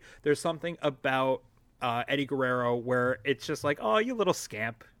 Bobby. There's something about Eddie Guerrero where it's just like, oh, you little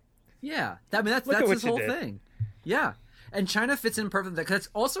scamp. Yeah. I mean, that's his whole thing. Yeah. And China fits in perfectly, because it's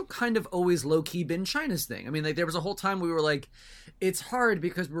also kind of always low-key been China's thing. I mean, like, there was a whole time we were like, it's hard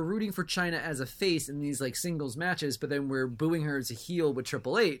because we're rooting for China as a face in these, like, singles matches, but then we're booing her as a heel with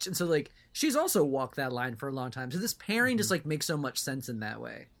Triple H. And so, like, she's also walked that line for a long time. So this pairing just, like, makes so much sense in that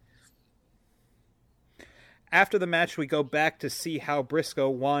way. After the match, we go back to see how Briscoe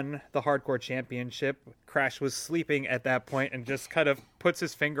won the Hardcore Championship. Crash was sleeping at that point and just kind of puts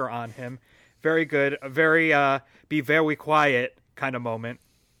his finger on him. Very good, very be very quiet kind of moment.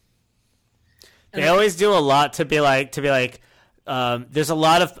 They always do a lot to be like. There's a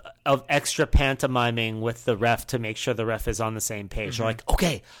lot of extra pantomiming with the ref to make sure the ref is on the same page. They're like,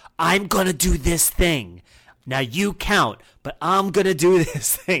 okay, I'm gonna do this thing. Now you count, but I'm gonna do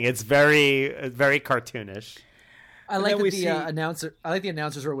this thing. It's very cartoonish. I like that I like the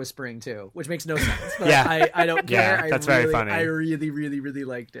announcers were whispering too, which makes no sense. But yeah, I don't care. Yeah, that's very funny. I really, really, really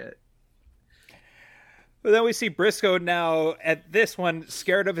liked it. But then we see Briscoe now at this one,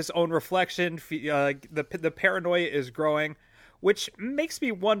 scared of his own reflection. The paranoia is growing, which makes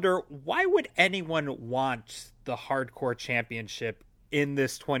me wonder, why would anyone want the Hardcore Championship in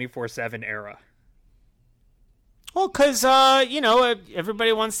this 24/7 era? Well, because,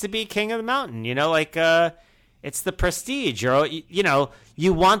 everybody wants to be king of the mountain. It's the prestige. You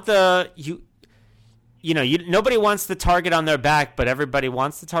want nobody wants the target on their back, but everybody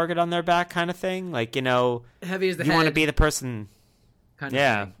wants the target on their back kind of thing. Like, heavy as the you head. want to be the person. kind of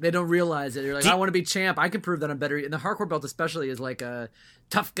Yeah. thing. They don't realize it. You're like, I want to be champ. I can prove that I'm better. And the hardcore belt especially is like a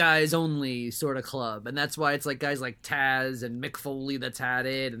tough guys only sort of club, and that's why it's like guys like Taz and Mick Foley that's had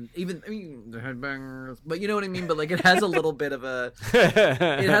it, and even the Headbangers. But you know what I mean. But like, it has a little bit of that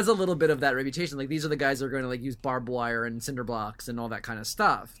reputation. Like, these are the guys that are going to like use barbed wire and cinder blocks and all that kind of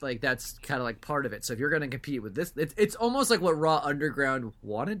stuff. Like, that's kind of like part of it. So if you're going to compete with this, it's almost like what Raw Underground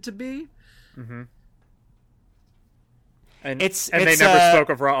wanted to be. Mm-hmm. And they never spoke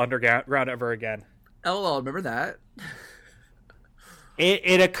of Raw Underground ever again. LOL, remember that?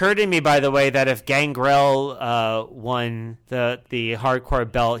 It occurred to me, by the way, that if Gangrel won the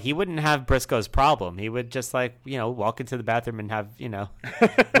hardcore belt, he wouldn't have Briscoe's problem. He would just walk into the bathroom and have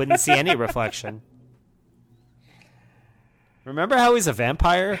wouldn't see any reflection. Remember how he's a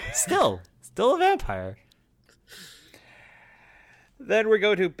vampire? Still a vampire. Then we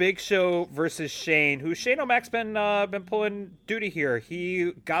go to Big Show versus Shane, who Shane O'Mac's been pulling duty here.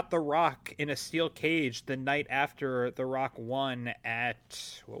 He got The Rock in a steel cage the night after The Rock won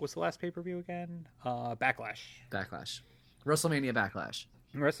at, what was the last pay-per-view again? Backlash. WrestleMania Backlash.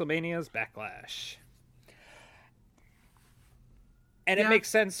 WrestleMania's Backlash. And it makes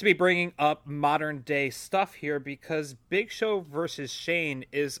sense to be bringing up modern day stuff here because Big Show versus Shane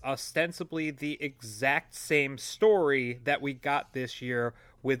is ostensibly the exact same story that we got this year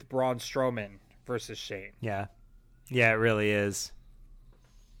with Braun Strowman versus Shane. Yeah. Yeah, it really is.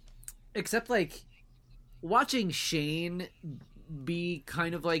 Except, like, watching Shane be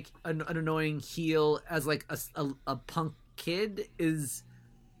kind of like an annoying heel as like a punk kid is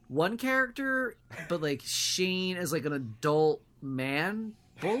one character, but like Shane as like an adult man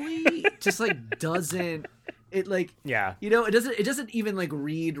bully just like doesn't it like it doesn't even like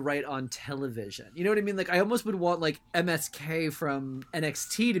read right on television. You know what I mean? Like, I almost would want like MSK from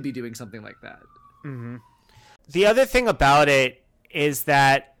NXT to be doing something like that. Mm-hmm. The other thing about it is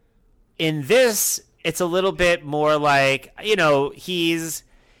that in this, it's a little bit more like, he's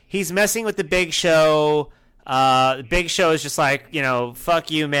messing with the Big Show. The Big Show is just like,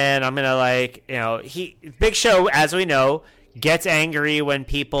 fuck you, man. I'm gonna Big Show, as we know, gets angry when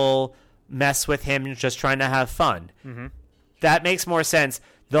people mess with him just trying to have fun. Mm-hmm. That makes more sense.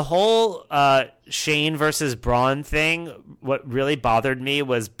 The whole Shane versus Braun thing, what really bothered me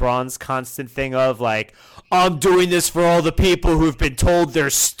was Braun's constant thing of like, I'm doing this for all the people who've been told they're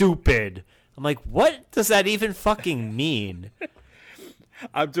stupid. I'm like, what does that even fucking mean?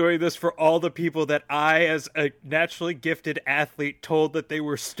 I'm doing this for all the people that I, as a naturally gifted athlete, told that they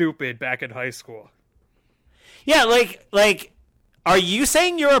were stupid back in high school. Yeah, like, are you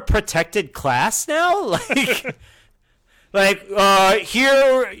saying you're a protected class now? Here at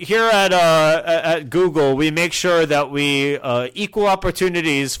Google, we make sure that we equal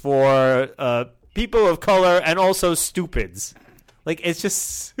opportunities for people of color and also stupids. Like, it's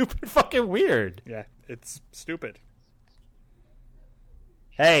just super fucking weird. Yeah, it's stupid.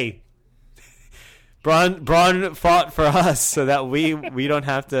 Hey, Braun fought for us so that we don't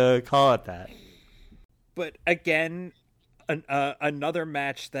have to call it that. But again, another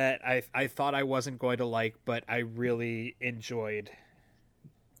match that I thought I wasn't going to like, but I really enjoyed.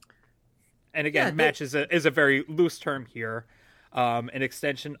 And again, match is a very loose term here. An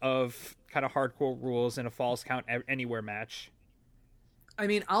extension of kind of hardcore rules in a Falls Count Anywhere match. I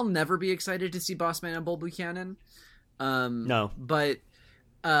mean, I'll never be excited to see Bossman and Bull Buchanan. No. But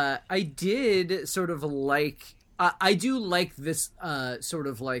I did sort of like... I do like this sort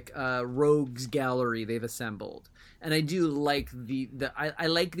of like rogues gallery they've assembled, and I do like I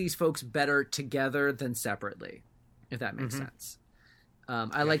like these folks better together than separately, if that makes sense.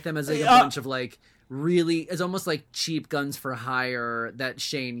 I like them as like a bunch of like really, it's almost like cheap guns for hire that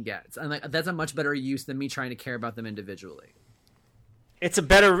Shane gets, and like that's a much better use than me trying to care about them individually. I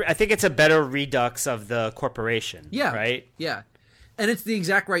think it's a better redux of the corporation. Yeah. Right. Yeah. And it's the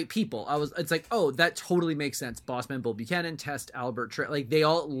exact right people. It's like, oh, that totally makes sense. Bossman, Bull Buchanan, Test, Albert, like they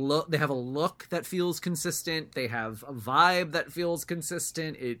all look. They have a look that feels consistent. They have a vibe that feels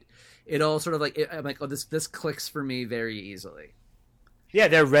consistent. It all sort of like I'm like, oh, this clicks for me very easily. Yeah,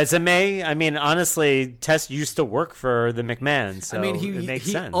 their resume. I mean, honestly, Test used to work for the McMahons, so it makes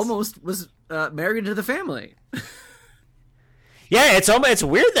sense. He almost was married into the family. Yeah, it's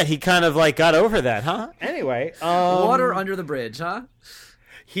weird that he kind of like got over that, huh? Anyway, water under the bridge, huh?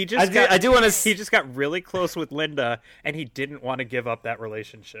 He just got really close with Linda, and he didn't want to give up that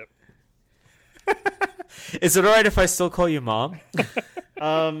relationship. Is it all right if I still call you Mom?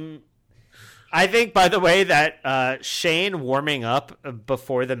 I think, by the way, that Shane warming up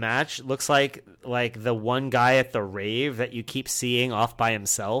before the match looks like the one guy at the rave that you keep seeing off by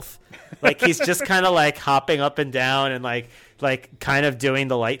himself. Like, he's just kind of like hopping up and down and like like kind of doing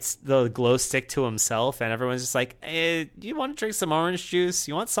the glow stick to himself, and everyone's just like, "Hey, you want to drink some orange juice?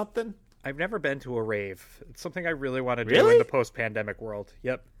 You want something?" I've never been to a rave. It's something I really want to do Really? in the post-pandemic world.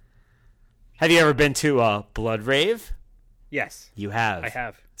 Yep. Have you ever been to a blood rave? Yes. You have. I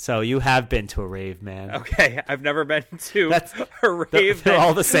have. So you have been to a rave, man. Okay, I've never been to That's- a rave they're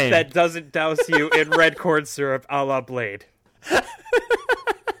all the same. that doesn't douse you in red corn syrup a la Blade.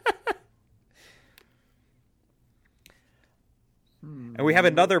 And we have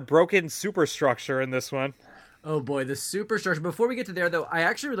another broken superstructure in this one. Oh boy, the superstructure. Before we get to there, though, I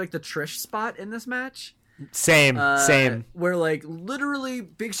actually really like the Trish spot in this match. Same. Where, like, literally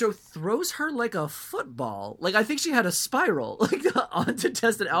Big Show throws her like a football. Like, I think she had a spiral, like, onto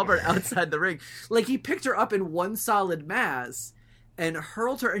Test and Albert outside the ring. Like, he picked her up in one solid mass and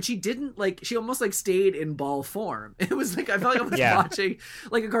hurled her, and she didn't, like, she almost, like, stayed in ball form. It was like, I felt like I was watching,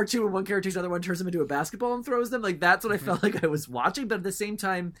 like, a cartoon where one character takes the other one, turns them into a basketball and throws them. Like, that's what I felt like I was watching, but at the same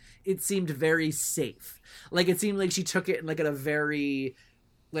time, it seemed very safe. Like, it seemed like she took it in, like, at a very...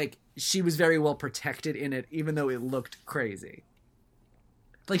 like, she was very well protected in it, even though it looked crazy.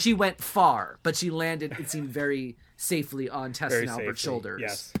 Like, she went far, but she landed, it seemed, very safely on Tess Very and Albert's safely,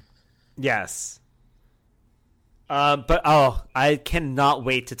 shoulders. Yes. But I cannot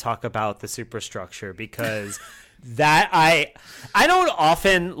wait to talk about the superstructure, because that I don't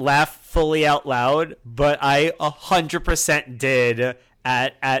often laugh fully out loud, but I 100% did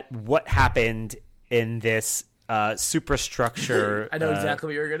at what happened in this superstructure. I know exactly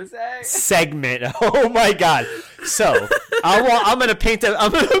what you were gonna say. Segment. Oh my god! So I'm gonna paint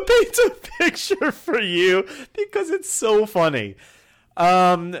a picture for you because it's so funny.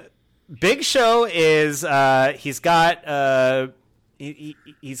 Big Show is he's got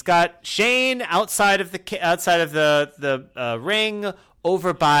Shane outside of the ring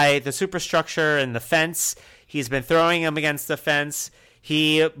over by the superstructure and the fence. He's been throwing him against the fence.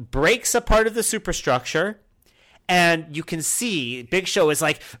 He breaks a part of the superstructure. And you can see Big Show is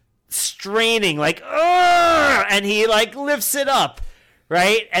like straining, like, "Ugh!" And he like lifts it up,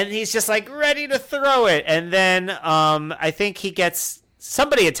 right? And he's just like ready to throw it. And then I think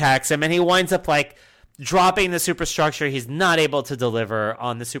somebody attacks him, and he winds up like dropping the superstructure. He's not able to deliver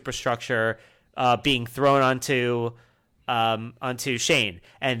on the superstructure being thrown onto Shane.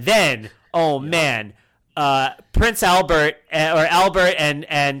 And then, man. Prince Albert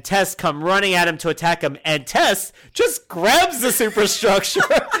and Tess come running at him to attack him, and Tess just grabs the superstructure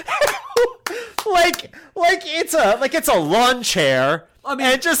like it's a lawn chair. I mean,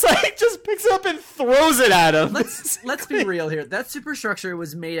 and just picks it up and throws it at him. Let's be real here. That superstructure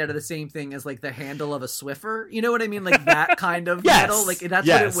was made out of the same thing as like the handle of a Swiffer. You know what I mean? Like that kind of metal. Like that's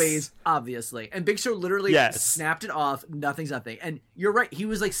what it weighs, obviously. And Big Show literally snapped it off. Nothing's nothing. And you're right. He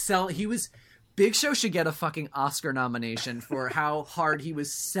was like Big Show should get a fucking Oscar nomination for how hard he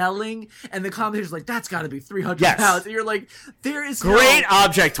was selling, and the commentator's like, "That's got to be 300 pounds." And you're like, "There is great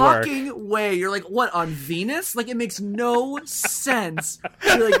object fucking way." You're like, "What, on Venus?" Like, it makes no sense.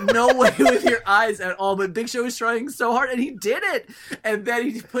 You're like, "No way with your eyes at all." But Big Show was trying so hard, and he did it. And then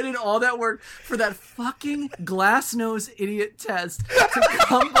he put in all that work for that fucking glass nose idiot Test to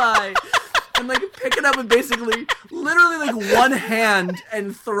come by and like pick it up and basically literally like one hand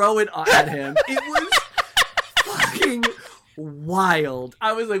and throw it at him. It was fucking wild.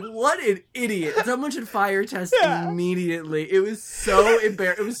 I was like, what an idiot. Someone should fire Test immediately. It was so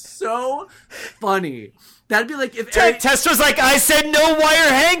embarrassing. It was so funny. That'd be like if Test was like, "I said no wire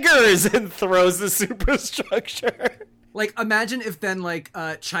hangers," and throws the superstructure. Like, imagine if then, like,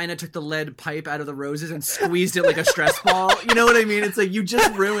 China took the lead pipe out of the roses and squeezed it like a stress ball. You know what I mean? It's like, you just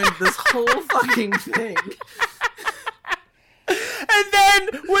ruined this whole fucking thing. And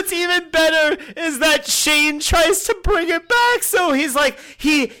then what's even better is that Shane tries to bring it back. So he's like,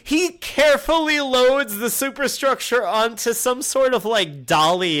 he carefully loads the superstructure onto some sort of like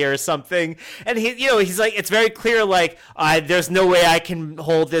dolly or something. And he's like, it's very clear, like, there's no way I can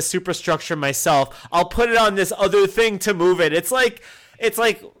hold this superstructure myself. I'll put it on this other thing to move it. It's like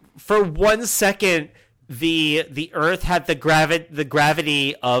for 1 second, the Earth had the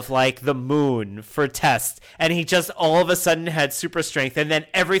gravity of like the moon for Test, and he just all of a sudden had super strength, and then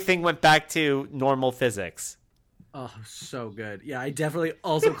everything went back to normal physics. Oh, so good. Yeah, I definitely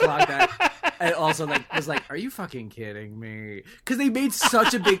also clocked that. I also was like, are you fucking kidding me? Because they made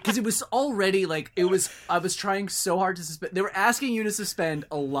such a big, because it was already like, I was trying so hard to suspend. They were asking you to suspend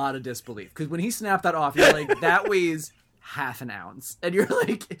a lot of disbelief. Because when he snapped that off, you're like, that weighs half an ounce, and you're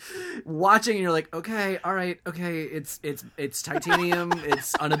like watching, and you're like, okay, all right, okay, it's titanium,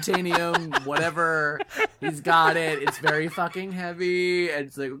 it's unobtainium, whatever. He's got it. It's very fucking heavy, and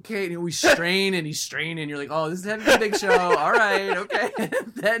it's like, okay, and we strain, and he's straining. You're like, oh, this is heavy for Big Show. All right, okay.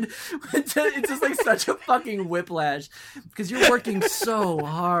 And then it's just like such a fucking whiplash because you're working so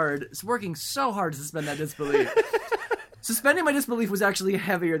hard. It's working so hard to suspend that disbelief. Suspending my disbelief was actually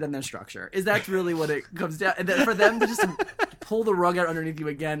heavier than their structure. Is that really what it comes down? And then for them to just pull the rug out underneath you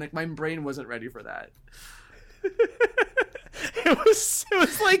again, like my brain wasn't ready for that. It was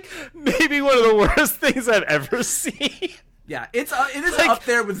like maybe one of the worst things I've ever seen. Yeah, it is like, up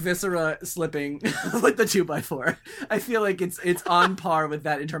there with Viscera slipping with the 2x4. I feel like it's on par with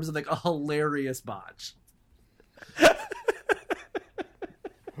that in terms of like a hilarious botch.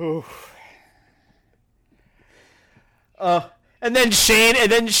 And then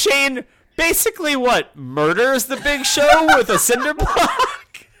Shane basically murders the Big Show with a cinder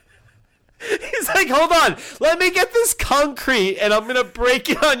block. He's like, hold on, let me get this concrete and I'm gonna break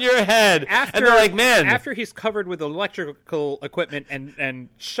it on your head. And they're like, man, after he's covered with electrical equipment and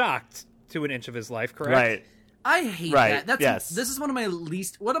shocked to an inch of his life, correct? Right. I hate that. This is one of my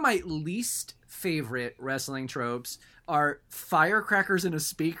least favorite wrestling tropes are firecrackers in a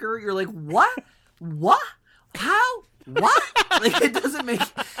speaker. You're like, what? How? What? Like, it doesn't make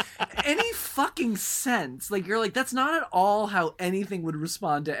any fucking sense. Like, you're like, that's not at all how anything would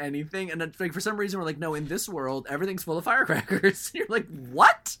respond to anything. And like, for some reason, we're like, no, in this world, everything's full of firecrackers. You're like,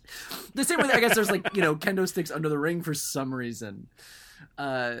 what? The same way that I guess there's like, kendo sticks under the ring for some reason.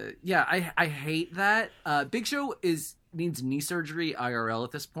 Yeah, I hate that. Big Show needs knee surgery IRL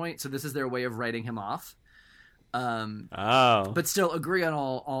at this point, so this is their way of writing him off. But still agree on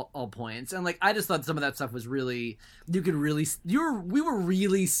all points. And like, I just thought some of that stuff was really, we were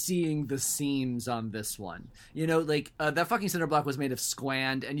really seeing the seams on this one. Like that fucking cinder block was made of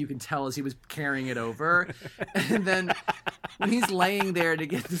squand, and you can tell as he was carrying it over. And then when he's laying there to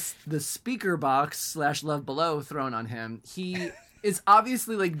get the speaker box / Love Below thrown on him, he is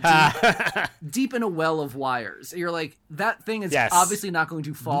obviously like deep in a well of wires. You're like, that thing is obviously not going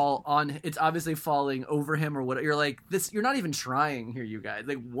to fall on. It's obviously falling over him or what. You're like, this. You're not even trying here, you guys.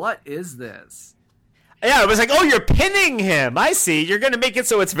 Like, what is this? Yeah, it was like, oh, you're pinning him. I see. You're going to make it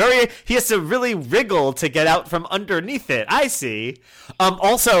so he has to really wriggle to get out from underneath it. I see.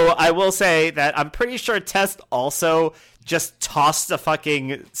 Also, I will say that I'm pretty sure Test also just tossed a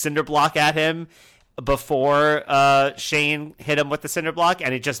fucking cinder block at him before Shane hit him with the cinder block,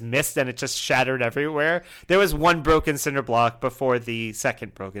 and it just missed and it just shattered everywhere. There was one broken cinder block before the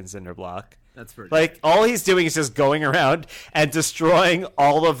second broken cinder block. That's pretty like all he's doing is just going around and destroying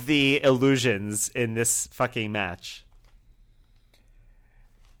all of the illusions in this fucking match.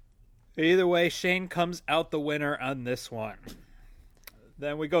 Either way, Shane comes out the winner on this one.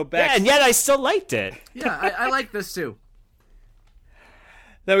 Then we go back. Yeah, and yet I still liked it. Yeah, I like this too.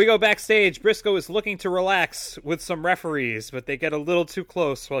 Then we go backstage. Briscoe is looking to relax with some referees, but they get a little too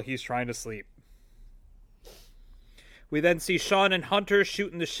close while he's trying to sleep. We then see Shawn and Hunter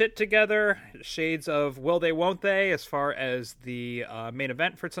shooting the shit together. Shades of will they, won't they, as far as the main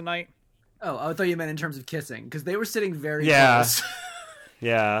event for tonight. Oh, I thought you meant in terms of kissing, because they were sitting very close.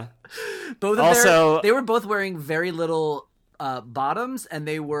 Yeah. They were both wearing very little bottoms, and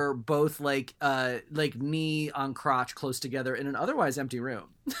they were both like knee on crotch close together in an otherwise empty room.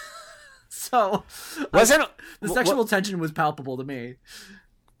 So the sexual tension was palpable to me.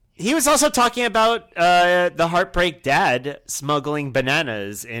 He was also talking about the Heartbreak Dad smuggling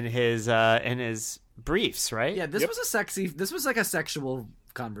bananas in his briefs, right? Yeah, this was like a sexual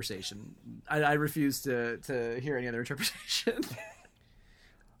conversation. I refuse to hear any other interpretation.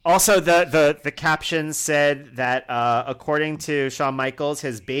 Also, the caption said that according to Shawn Michaels,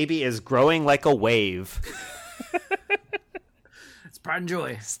 his baby is growing like a wave. It's pride and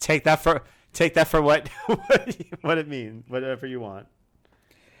joy. Take that for what it means, whatever you want.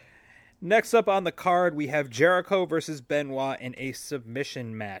 Next up on the card, we have Jericho versus Benoit in a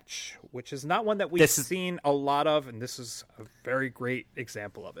submission match, which is not one that we've seen a lot of, and this is a very great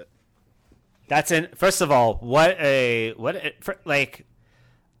example of it. First of all,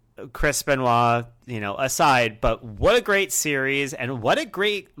 Chris Benoit, aside, but what a great series and what a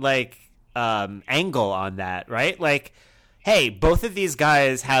great angle on that, right? Like, hey, both of these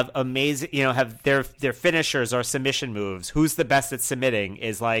guys have amazing, have their finishers or submission moves. Who's the best at submitting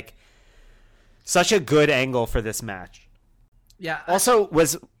is like such a good angle for this match. Yeah. Also,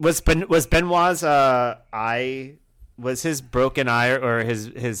 was Benoit's eye, was his broken eye or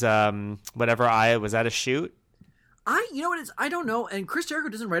his whatever eye, was that a shoot? You know what it is? I don't know. And Chris Jericho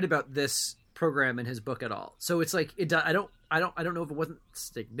doesn't write about this program in his book at all. So it's like I don't know if it wasn't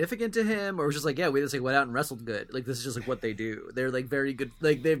significant to him or it was just like, yeah, we just like went out and wrestled good. Like this is just like what they do. They're like very good.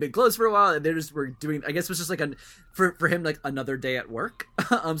 Like they've been close for a while and they just were doing. I guess it was just like for him like another day at work.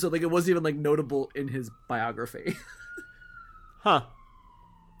 So like it wasn't even like notable in his biography. Huh.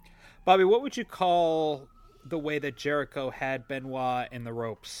 Bobby, what would you call the way that Jericho had Benoit in the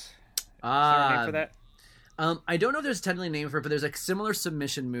ropes? Is there a name for that? I don't know if there's a technically name for it, but there's a similar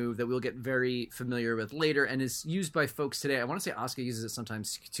submission move that we'll get very familiar with later and is used by folks today. I want to say Asuka uses it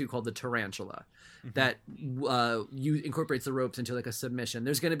sometimes too, called the tarantula, that incorporates the ropes into like a submission.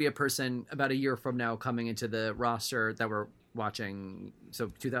 There's going to be a person about a year from now coming into the roster that we're watching,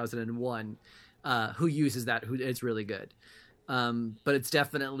 so 2001, who uses that. It's really good. But it's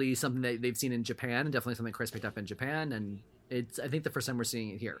definitely something that they've seen in Japan and definitely something Chris picked up in Japan. And it's, I think, the first time we're seeing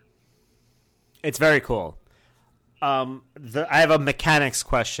it here. It's very cool. I have a mechanics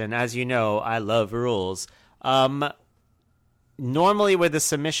question. As you know, I love rules. Normally with the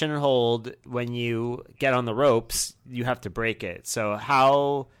submission hold, when you get on the ropes, you have to break it. So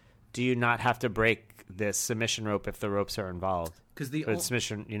how do you not have to break this submission rope if the ropes are involved? Because the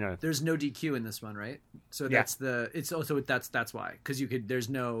submission, there's no DQ in this one, right? So that's that's why, because there's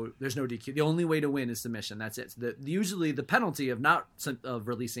no DQ. The only way to win is submission. That's it. So usually the penalty of not of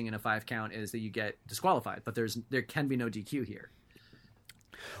releasing in a 5 count is that you get disqualified, but there can be no DQ here.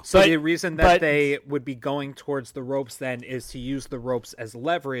 So the reason that they would be going towards the ropes then is to use the ropes as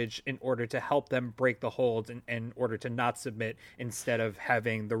leverage in order to help them break the hold and in order to not submit instead of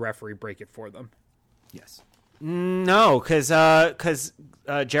having the referee break it for them. Yes. No, because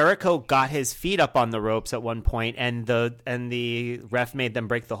Jericho got his feet up on the ropes at one point, and the ref made them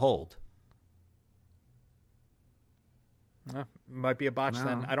break the hold. Might be a botch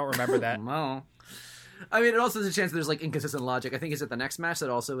then. I don't remember that. No. I mean, it also has a chance that there's like inconsistent logic. I think it's at the next match that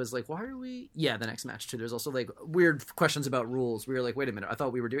also is like, why are we? Yeah, the next match too. There's also like weird questions about rules. We were like, wait a minute, I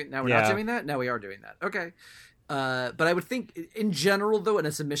thought we were doing. Now we're not doing that. Now we are doing that. Okay. But I would think, in general, though, in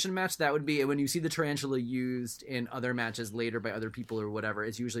a submission match, that would be when you see the tarantula used in other matches later by other people or whatever.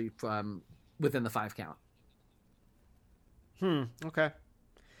 It's usually within the 5 count. Okay.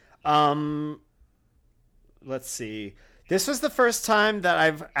 Let's see. This was the first time that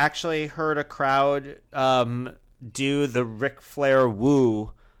I've actually heard a crowd do the Ric Flair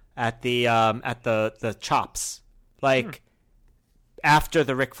woo at the chops, like after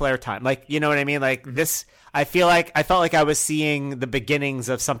the Ric Flair time. Like, you know what I mean? Like this. I felt like I was seeing the beginnings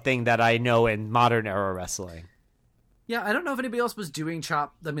of something that I know in modern era wrestling. Yeah, I don't know if anybody else was doing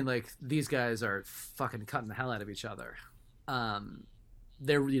chop. I mean, like, these guys are fucking cutting the hell out of each other.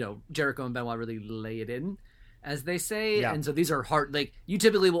 They're, Jericho and Benoit really lay it in, as they say. Yeah. And so these are hard. Like, you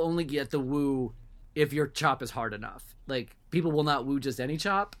typically will only get the woo if your chop is hard enough. Like, people will not woo just any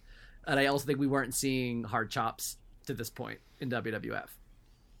chop. And I also think we weren't seeing hard chops to this point in WWF.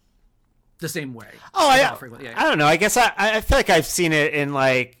 The same way. Oh, I don't know. I guess I feel like I've seen it in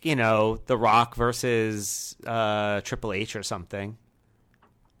like, The Rock versus Triple H or something.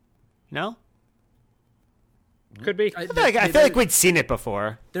 No? Could be. I feel like we'd seen it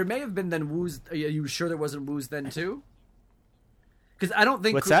before. There may have been then woos. Are you sure there wasn't woos then too? Because I don't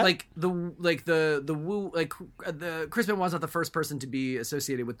think What's that? the woo, like the Chris Benoit's not the first person to be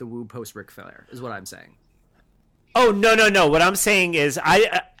associated with the woo post Ric Flair, is what I'm saying. Oh, no. What I'm saying is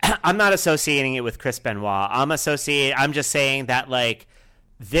I'm not associating it with Chris Benoit. I'm just saying that, like,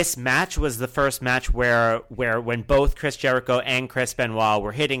 this match was the first match where when both Chris Jericho and Chris Benoit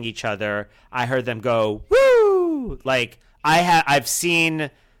were hitting each other, I heard them go, woo! Like, I've seen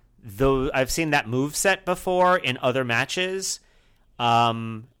that moveset before in other matches,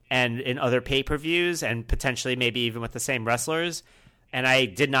 and in other pay-per-views, and potentially maybe even with the same wrestlers, and I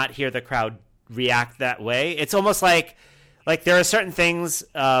did not hear the crowd react that way. It's almost like there are certain things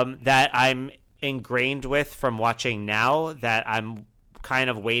that I'm ingrained with from watching now that I'm kind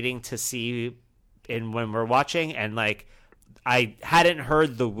of waiting to see when we're watching, and like I hadn't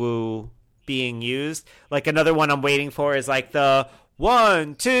heard the woo being used. Like another one I'm waiting for is like the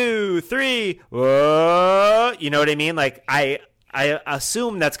 1, 2, 3, whoa, you know what I mean? Like I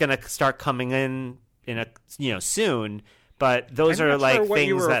assume that's gonna start coming in a soon, but those are like what things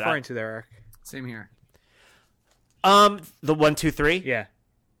you were that referring to there, Eric. Same here. The 1, 2, 3. Yeah.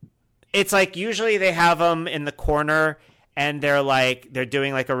 It's like usually they have them in the corner and they're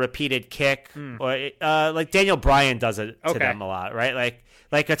doing like a repeated kick, or like Daniel Bryan does it to them a lot, right?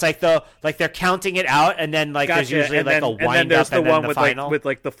 Like it's like they're counting it out, and then like there's usually a wind up, and then there's the one with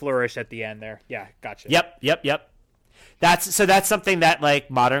like the flourish at the end there. Yeah, gotcha. Yep. That's something that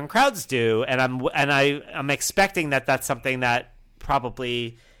like modern crowds do, and I'm expecting that that's something that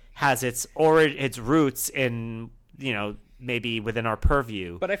probably has its roots in, maybe within our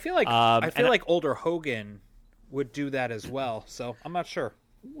purview. But I feel like older Hogan would do that as well. So I'm not sure.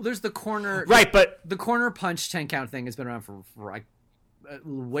 There's the corner, right? But the corner punch 10 count thing has been around for like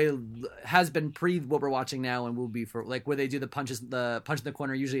has been pre what we're watching now, and will be for like where they do the punch in the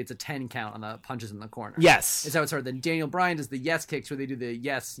corner. Usually it's a 10 count on the punches in the corner. Yes, is how it started. Then Daniel Bryan does the yes kicks, where they do the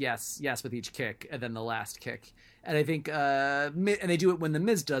yes with each kick, and then the last kick. And I think and they do it when the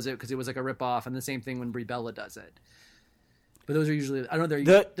Miz does it, because it was like a rip off, and the same thing when Brie Bella does it. But those are usually, I don't know,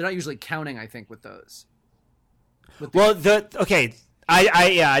 they're not usually counting, I think, with those.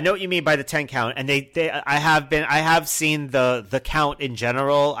 I know what you mean by the 10 count, and I have seen the count in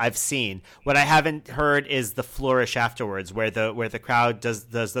general. I've seen. What I haven't heard is the flourish afterwards, where the crowd does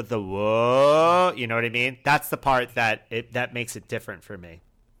the whoa. You know what I mean? That's the part that makes it different for me,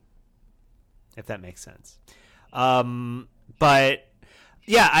 if that makes sense. But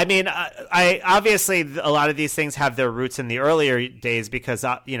yeah, I mean, I obviously a lot of these things have their roots in the earlier days, because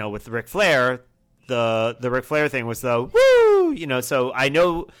with Ric Flair. The Ric Flair thing was the woo, so I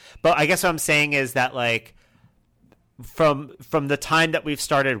know, but I guess what I'm saying is that, like, from the time that we've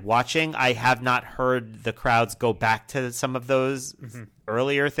started watching, I have not heard the crowds go back to some of those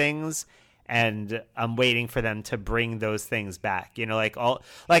earlier things, and I'm waiting for them to bring those things back.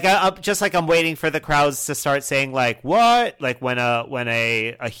 Just like I'm waiting for the crowds to start saying, like, what, like when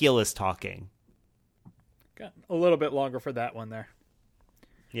a heel is talking. Got a little bit longer for that one there.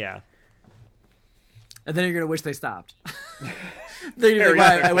 Yeah. And then you're going to wish they stopped. Then you're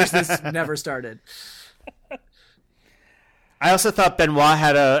like, I wish this never started. I also thought Benoit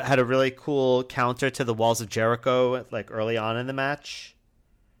had a really cool counter to the Walls of Jericho, like early on in the match.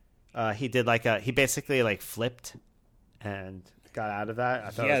 He did he basically like flipped and got out of that. I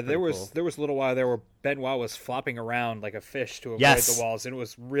thought there was a little while there where Benoit was flopping around like a fish to avoid the walls, and it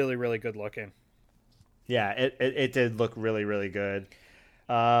was really, really good looking. Yeah, it did look really, really good.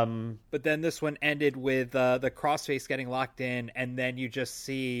 But then this one ended with the crossface getting locked in, and then you just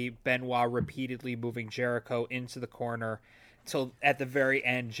see Benoit repeatedly moving Jericho into the corner till at the very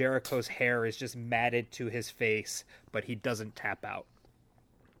end Jericho's hair is just matted to his face, but he doesn't tap out.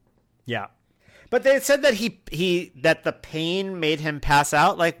 Yeah. But they said that that the pain made him pass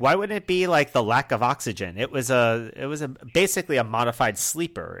out. Like, why wouldn't it be like the lack of oxygen? It was basically a modified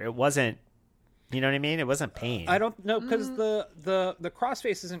sleeper. It wasn't. You know what I mean? It wasn't pain. I don't know, because the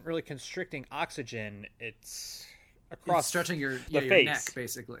crossface isn't really constricting oxygen. It's across stretching your face. Neck,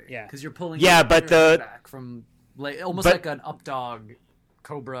 basically. Yeah, because you're pulling. But the back from like an up dog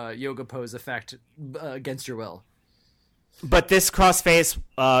cobra yoga pose effect against your will. But this crossface,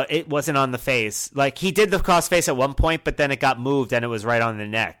 it wasn't on the face. Like, he did the crossface at one point, but then it got moved and it was right on the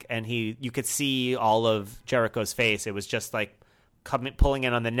neck, and you could see all of Jericho's face. It was just like pulling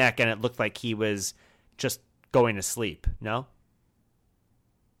in on the neck, and it looked like he was just going to sleep. No?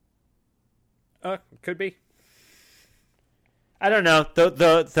 Could be. I don't know.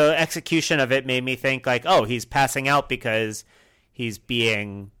 The execution of it made me think like, oh, he's passing out because he's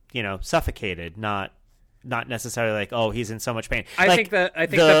being, suffocated, not necessarily like, oh, he's in so much pain. I think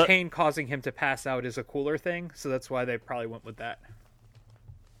the pain causing him to pass out is a cooler thing, so that's why they probably went with that.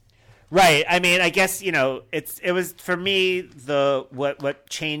 Right. I mean, I guess, it was, for me, what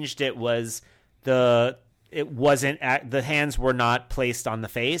changed it was the hands were not placed on the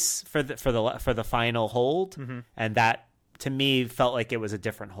face for the final hold, and that to me felt like it was a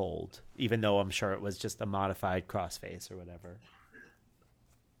different hold, even though I'm sure it was just a modified crossface or whatever.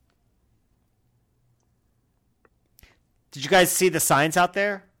 Did you guys see the signs out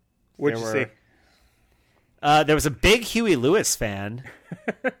there? What'd you see? There was a big Huey Lewis fan.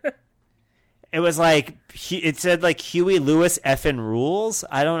 It was like, it said like Huey Lewis effing rules.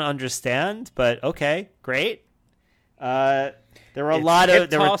 I don't understand, but okay, great. There were a lot of,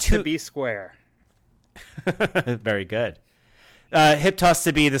 there were two to be square. Very good. Hip toss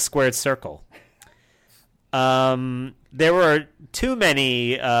to be the squared circle. There were too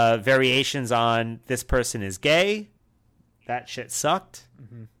many variations on this person is gay. That shit sucked.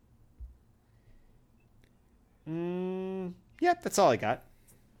 Yep, that's all I got.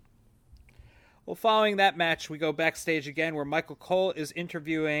 Well, following that match, we go backstage again where Michael Cole is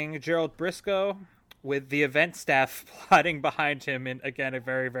interviewing Gerald Briscoe with the event staff plotting behind him in, again, a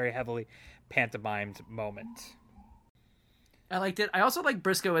very, very heavily pantomimed moment. I liked it. I also like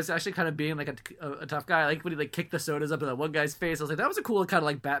Briscoe as actually kind of being like a tough guy. I like when he like kicked the sodas up in that one guy's face. I was like, that was a cool kind of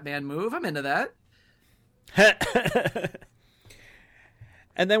like Batman move. I'm into that.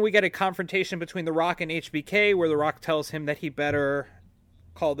 And then we get a confrontation between The Rock and HBK where The Rock tells him that he better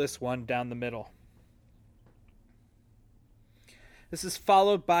call this one down the middle. This is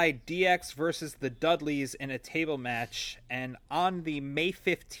followed by DX versus the Dudleys in a table match. And on the May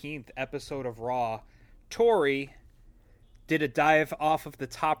 15th episode of Raw, Tori did a dive off of the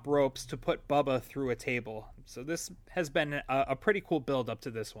top ropes to put Bubba through a table. So this has been a pretty cool build up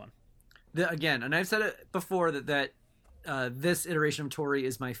to this one. Again, and I've said it before that this iteration of Tori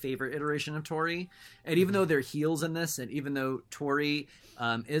is my favorite iteration of Tori. And even though they're heels in this, and even though Tori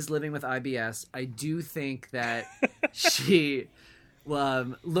is living with IBS, I do think that she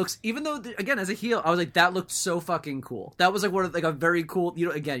looks, even though, again, as a heel, I was like, that looked so fucking cool. That was like one of like a very cool, you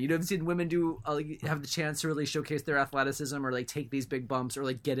know, again, you haven't seen women do have the chance to really showcase their athleticism or like take these big bumps or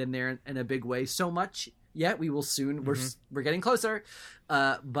like get in there in a big way so much yet. We will soon. We're getting closer.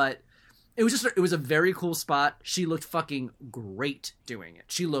 But it was a very cool spot. She looked fucking great doing it.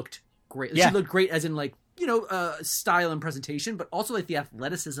 She looked great. Yeah. She looked great as in like, you know, style and presentation, but also like the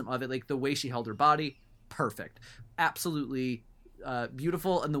athleticism of it, like the way she held her body. Perfect. Absolutely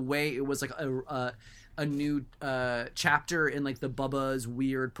beautiful. And the way it was like a new chapter in like the Bubba's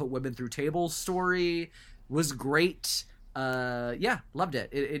weird put women through tables story was great. Yeah, loved it.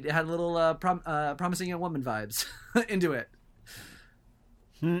 It had a little promising young woman vibes into it.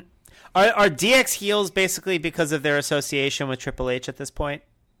 Are DX heels basically because of their association with Triple H at this point?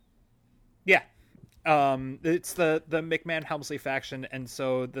 Yeah. It's the McMahon Helmsley faction, and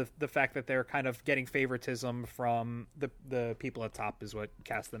so the fact that they're kind of getting favoritism from the people at top is what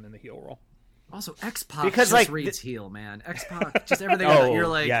cast them in the heel role. Also, X-Pac because just like reads heel, man. X-Pac, just everything about it, you're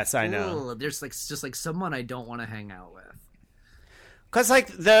like, yes, I know. There's like just like someone I don't want to hang out with. Because like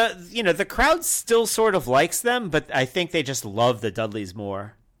the crowd still sort of likes them, but I think they just love the Dudleys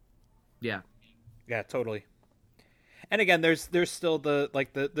more. Yeah. Yeah, totally. And again, there's still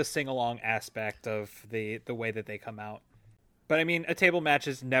the sing along aspect of the way that they come out. But I mean, a table match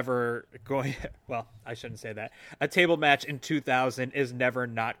is never going. Well, I shouldn't say that. A table match in 2000 is never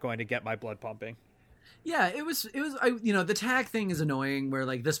not going to get my blood pumping. Yeah, it was. The tag thing is annoying. Where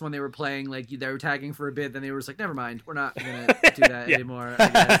like this one they were playing, like they were tagging for a bit, then they were just like, never mind, we're not gonna do that Yeah. anymore. I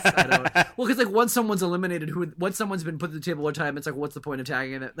guess I don't. Well, because like once someone's eliminated, once someone's been put to the table one time, it's like, what's the point of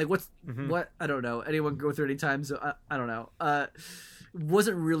tagging it? Like, what? I don't know. Anyone go through any time? So I don't know.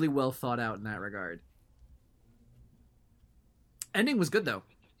 Wasn't really well thought out in that regard. Ending was good though.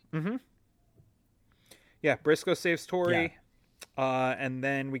 Mm-hmm. Yeah, Briscoe saves Tori. Yeah. And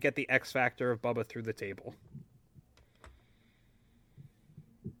then we get the X Factor of Bubba through the table.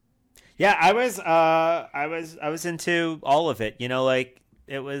 Yeah, I was into all of it. You know, like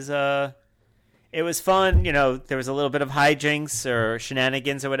it was fun. You know, there was a little bit of hijinks or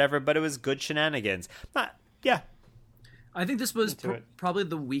shenanigans or whatever, but it was good shenanigans. Yeah. I think this was probably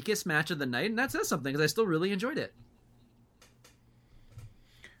the weakest match of the night, and that says something because I still really enjoyed it.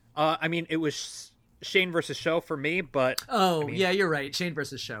 I mean, it was Shane versus Show for me, but yeah, you're right. Shane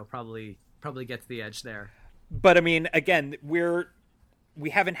versus Show probably gets the edge there. But I mean, again, we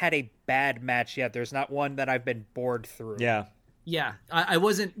haven't had a bad match yet. There's not one that I've been bored through. Yeah. I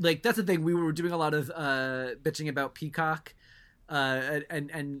wasn't like, that's the thing. We were doing a lot of bitching about Peacock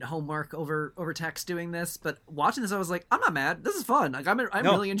and homework over text doing this, but watching this I was like, I'm not mad. This is fun. Like I'm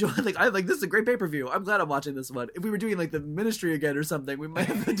really enjoying. Like I like, this is a great pay-per-view. I'm glad I'm watching this one. If we were doing like the Ministry again or something, we might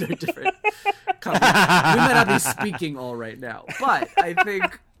have been doing different. We might not be speaking all right now, but I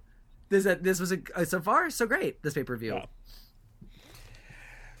think this was so far so great. This pay-per-view. Yeah.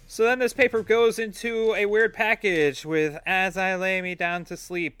 So then this paper goes into a weird package with As I Lay Me Down to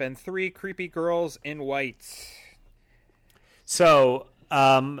Sleep and 3 creepy girls in white. So,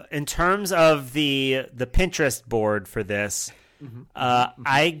 in terms of the Pinterest board for this,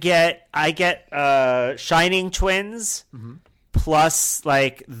 I get Shining Twins plus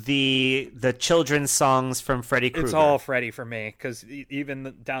like the children's songs from Freddy Krueger. It's all Freddy for me, because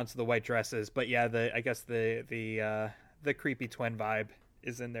even down to the white dresses. But yeah, I guess the creepy twin vibe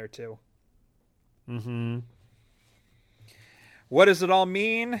is in there too. Mm-hmm. What does it all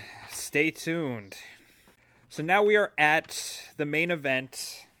mean? Stay tuned. So now we are at the main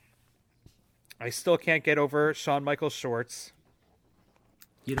event. I still can't get over Shawn Michaels shorts.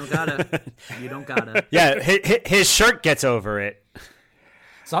 You don't gotta. You don't gotta. Yeah, his shirt gets over it.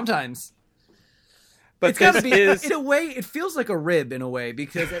 Sometimes. But it's gotta be, in a way, it feels like a rib in a way,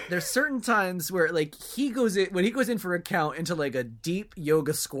 because there's certain times where like when he goes in for a count into like a deep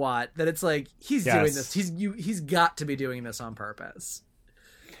yoga squat, that it's like he's doing this. He's got to be doing this on purpose.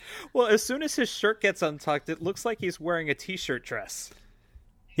 Well, as soon as his shirt gets untucked, it looks like he's wearing a t-shirt dress.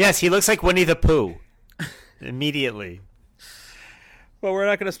 Yes, he looks like Winnie the Pooh. Immediately. Well, we're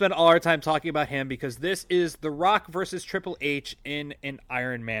not going to spend all our time talking about him, because this is The Rock versus Triple H in an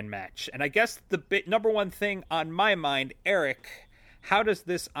Iron Man match. And I guess the number one thing on my mind, Eric, How does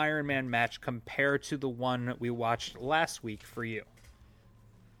this Iron Man match compare to the one we watched last week for you?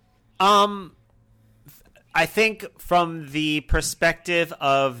 I think from the perspective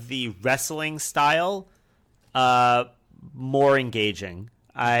of the wrestling style, more engaging.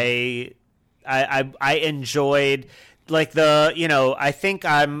 I enjoyed like I think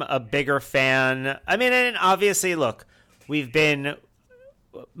I'm a bigger fan. I mean, and obviously, look,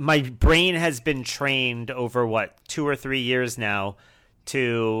 my brain has been trained over 2 or 3 years now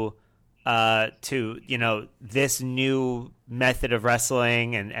to this new method of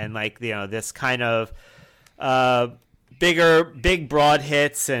wrestling and this kind of big broad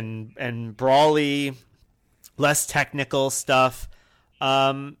hits and brawly, less technical stuff.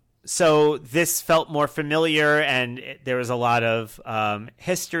 So this felt more familiar, and there was a lot of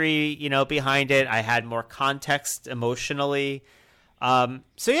history, behind it. I had more context emotionally.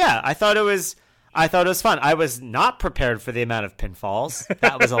 So yeah, I thought it was fun. I was not prepared for the amount of pinfalls.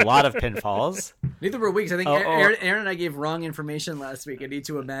 That was a lot of pinfalls. Neither were we, 'cause I think Aaron and I gave wrong information last week. I need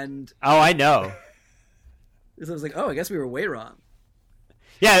to amend. Oh, I know. So I was like, I guess we were way wrong.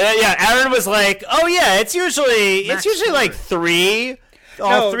 Yeah. Aaron was like, "Oh yeah, it's usually like 3."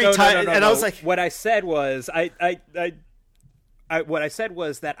 All 3 times, and I was like, "What I said was, what I said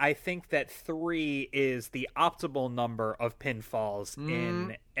was that I think that 3 is the optimal number of pinfalls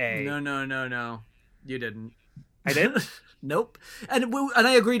in a." No. You didn't. I did. Nope. And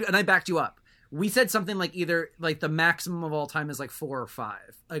I agreed, and I backed you up. We said something like either like the maximum of all time is like 4 or 5,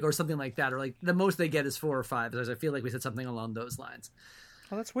 like or something like that, or like the most they get is 4 or 5. Because I feel like we said something along those lines.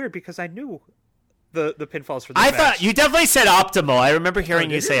 Well, that's weird because I knew the pinfalls for this I match. thought you definitely said optimal. I remember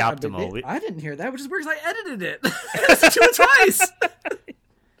hearing you say optimal. I didn't hear that, which is weird because I edited it. I listened to it twice.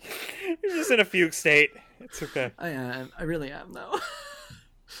 You're just in a fugue state. It's okay. I am. I really am, though.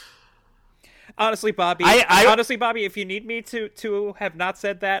 Honestly, Bobby. If you need me to have not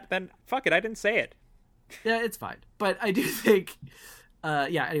said that, then fuck it. I didn't say it. Yeah, it's fine. But I do think.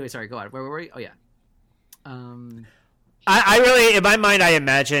 Anyway, sorry. Go on. Where were we? Oh yeah. I really, in my mind, I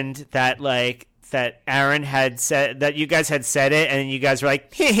imagined that that Aaron had said that you guys had said it, and you guys were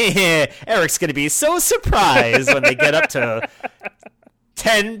like, Eric's going to be so surprised when they get up to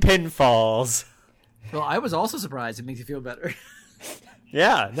 10 pinfalls. Well, I was also surprised. It makes you feel better.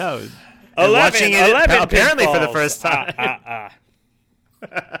 Yeah, no. 11 apparently pinfalls. For the first time.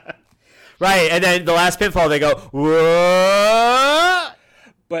 Right, and then the last pinfall, they go, whoa!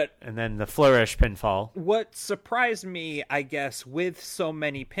 And then the flourish pinfall. What surprised me, I guess, with so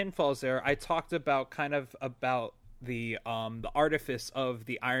many pinfalls there, I talked about the artifice of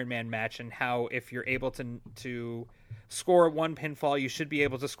the Iron Man match and how if you're able to score one pinfall, you should be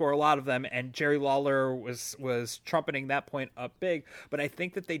able to score a lot of them. And Jerry Lawler was trumpeting that point up big. But I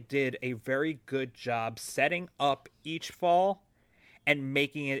think that they did a very good job setting up each fall and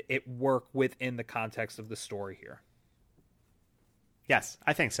making it work within the context of the story here. Yes,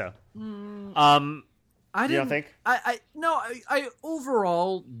 I think so. You don't think? I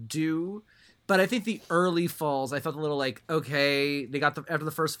overall do, but I think the early falls I felt a little like, okay, they got after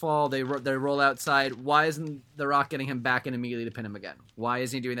the first fall, they roll outside. Why isn't The Rock getting him back in immediately to pin him again? Why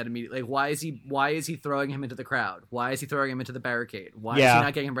isn't he doing that immediately? Like, why is he throwing him into the crowd? Why is he throwing him into the barricade? Why is he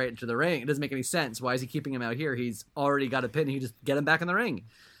not getting him right into the ring? It doesn't make any sense. Why is he keeping him out here? He's already got a pin. He just get him back in the ring.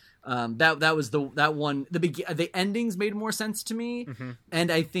 That was that one. The endings made more sense to me, and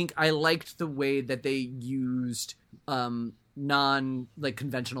I think I liked the way that they used non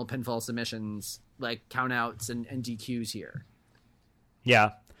conventional pinfall submissions like countouts and DQs here.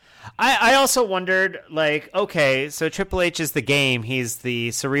 Yeah, I also wondered okay, so Triple H is the game. He's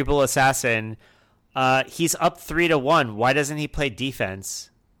the cerebral assassin. He's up 3-1. Why doesn't he play defense?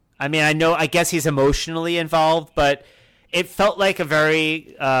 I mean, I guess he's emotionally involved, but it felt like a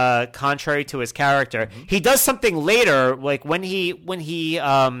very contrary to his character. He does something later, like when he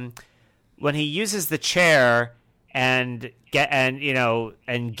uses the chair and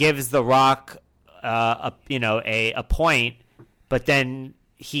gives The Rock a point, but then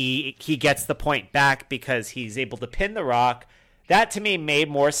he gets the point back because he's able to pin The Rock. That to me made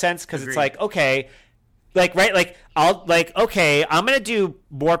more sense because it's like, okay. I'm gonna do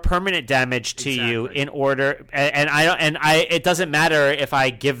more permanent damage to you in order, and it doesn't matter if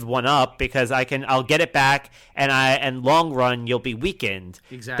I give one up because I'll get it back, and long run you'll be weakened.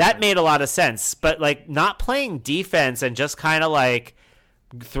 Exactly. That made a lot of sense, but not playing defense and just kind of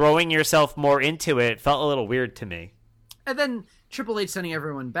throwing yourself more into it felt a little weird to me. And then Triple H sending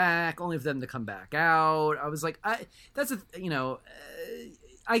everyone back, only for them to come back out. I was like, I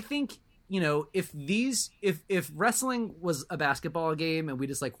think if wrestling was a basketball game and we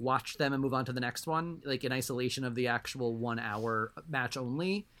just like watched them and move on to the next one, like in isolation of the actual 1 hour match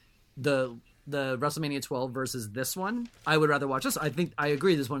only, the WrestleMania 12 versus this one, I would rather watch this. I think I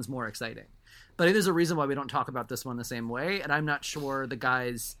agree this one's more exciting. But I think there's a reason why we don't talk about this one the same way, and I'm not sure the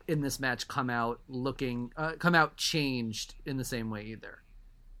guys in this match come out changed in the same way either.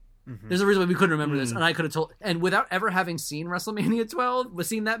 Mm-hmm. There's a reason why we couldn't remember this, and I could have told. And without ever having seen WrestleMania 12, was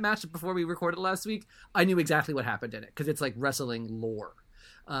seeing that match before we recorded last week, I knew exactly what happened in it because it's like wrestling lore,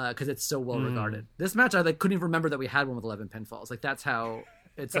 because it's so well regarded. This match, I like couldn't even remember that we had one with 11 pinfalls. Like that's how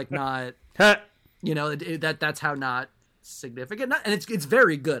it's like not, that's how not significant, and it's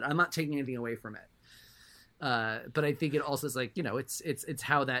very good. I'm not taking anything away from it, but I think it also is like it's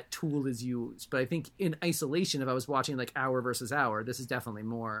how that tool is used. But I think in isolation, if I was watching like hour versus hour, this is definitely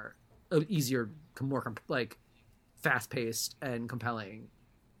more easier, more like fast paced and compelling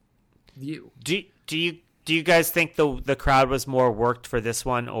view. Do you guys think the crowd was more worked for this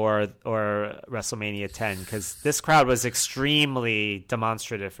one or WrestleMania 10? Because this crowd was extremely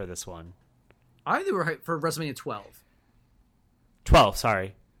demonstrative for this one. I think they were hyped for WrestleMania 12. 12,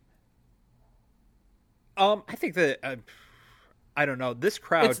 sorry. I think that I don't know. This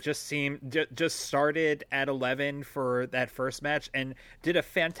crowd just started at 11 for that first match and did a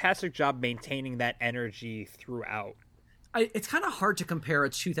fantastic job maintaining that energy throughout. It's kind of hard to compare a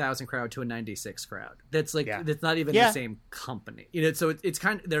 2000 crowd to a 96 crowd. That's like that's not even the same company. So it's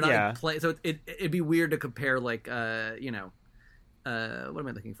kind of they're not in play. So it'd be weird to compare like what am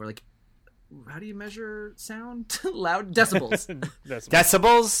I looking for? Like, how do you measure sound? Loud decibels.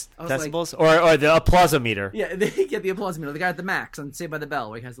 Decibels, or the applausometer. Yeah, they get the applausometer. The guy at the Max on Saved by the Bell,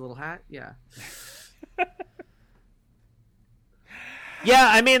 where he has a little hat. Yeah. Yeah,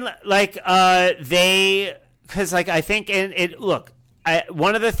 I mean, like because like I think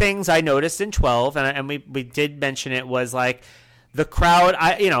one of the things I noticed in 12, and we did mention it, was like the crowd.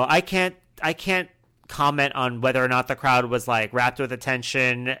 I can't comment on whether or not the crowd was like wrapped with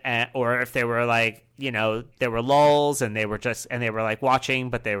attention, or if they were like, there were lulls and they were like watching,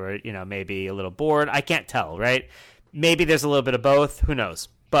 but they were, maybe a little bored. I can't tell, right? Maybe there's a little bit of both. Who knows?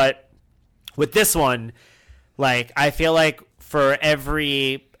 But with this one, like, I feel like for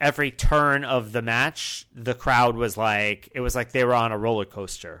every turn of the match, the crowd was like, it was like they were on a roller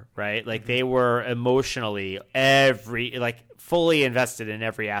coaster, right? Like they were emotionally fully invested in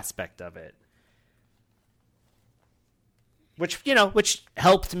every aspect of it. Which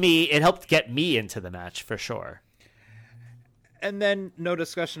helped me. It helped get me into the match for sure. And then no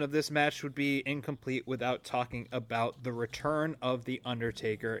discussion of this match would be incomplete without talking about the return of The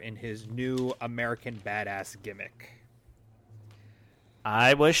Undertaker in his new American Badass gimmick.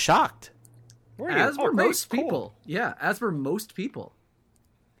 I was shocked. As were most people. Yeah, as were most people.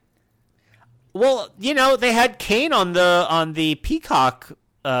 Well, they had Kane on the Peacock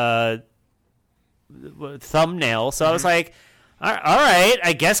thumbnail, so I was like, all right,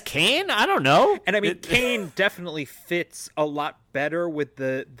 I guess Kane. I don't know. And I mean, Kane definitely fits a lot better with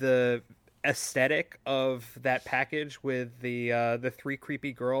the aesthetic of that package with the three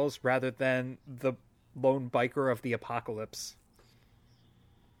creepy girls rather than the lone biker of the apocalypse.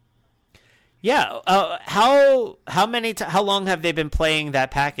 Yeah. How long have they been playing that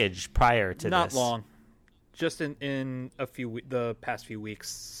package prior to this? Not long. Just in the past few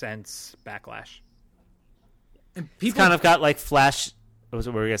weeks since Backlash. And it's kind of got like Flash. What was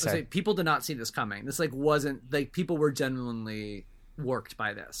it we were gonna say? People did not see this coming. This wasn't like people were genuinely worked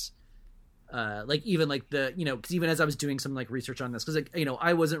by this. Even because even as I was doing some like research on this, because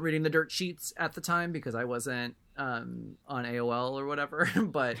I wasn't reading the dirt sheets at the time because I wasn't on AOL or whatever.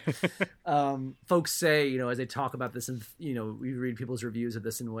 But folks say as they talk about this and we read people's reviews of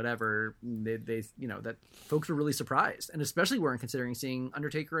this and whatever, they that folks were really surprised and especially weren't considering seeing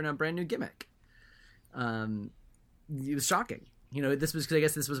Undertaker in a brand new gimmick. It was shocking. This was because I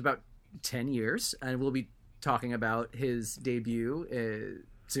guess this was about 10 years, and we'll be talking about his debut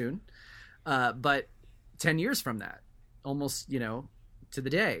soon. But 10 years from that, almost, to the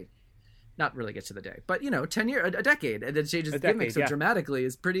day, not really get to the day, but 10 years, a decade, and it changes the gimmick so dramatically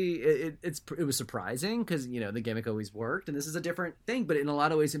is pretty. It was surprising because the gimmick always worked, and this is a different thing, but in a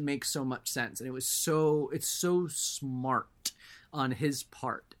lot of ways it makes so much sense, and it's so smart on his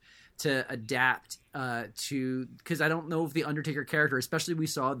part to adapt to, because I don't know if the Undertaker character, especially we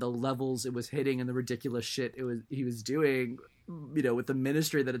saw the levels it was hitting and the ridiculous shit he was doing, with the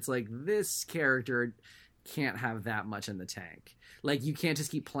ministry, that it's like this character can't have that much in the tank. Like you can't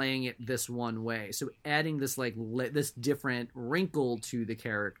just keep playing it this one way. So adding this this different wrinkle to the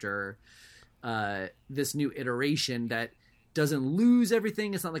character, this new iteration that doesn't lose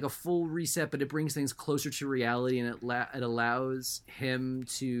everything. It's not like a full reset, but it brings things closer to reality, and it allows him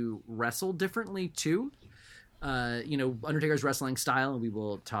to wrestle differently too. Undertaker's wrestling style, and we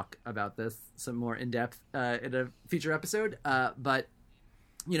will talk about this some more in depth in a future episode. But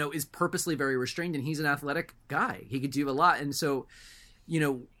is purposely very restrained, and he's an athletic guy. He could do a lot, and so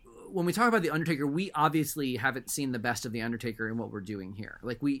when we talk about The Undertaker, we obviously haven't seen the best of The Undertaker in what we're doing here.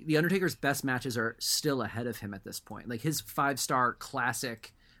 Like The Undertaker's best matches are still ahead of him at this point. Like his 5-star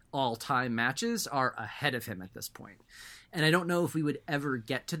classic all-time matches are ahead of him at this point. And I don't know if we would ever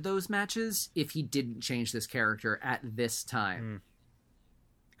get to those matches if he didn't change this character at this time.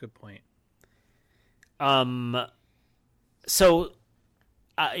 Good point. So,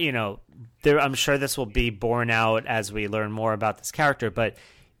 I'm sure this will be borne out as we learn more about this character, but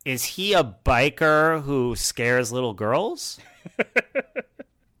is he a biker who scares little girls?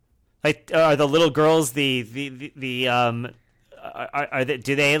 Like, are the little girls do they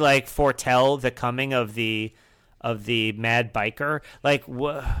like foretell the coming of the mad biker? Like,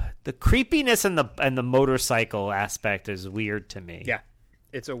 the creepiness and the motorcycle aspect is weird to me. Yeah,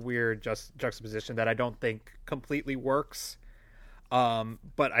 it's a weird juxtaposition that I don't think completely works.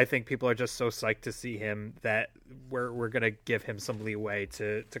 But I think people are just so psyched to see him that we're gonna give him some leeway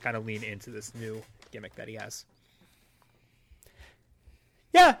to kind of lean into this new gimmick that he has.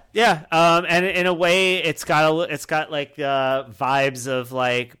 Yeah. And in a way, it's got like vibes of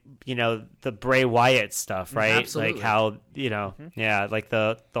like the Bray Wyatt stuff, right? Absolutely. Like how like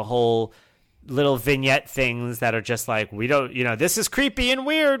the whole little vignette things that are just like, we don't, this is creepy and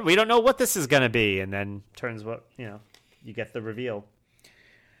weird. We don't know what this is gonna be, and then turns you get the reveal.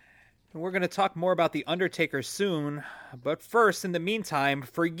 And we're going to talk more about The Undertaker soon. But first, in the meantime,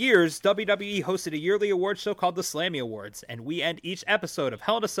 for years, WWE hosted a yearly award show called the Slammy Awards. And we end each episode of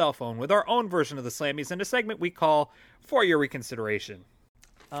Hell in a Cell Phone with our own version of the Slammies in a segment we call For Your Reconsideration.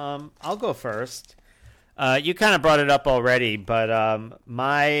 I'll go first. You kind of brought it up already, but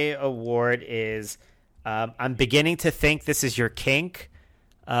my award is I'm beginning to think this is your kink.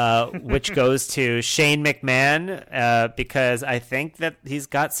 Which goes to Shane McMahon, because I think that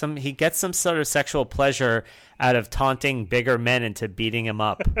he gets some sort of sexual pleasure out of taunting bigger men into beating him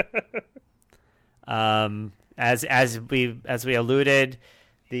up. As we alluded,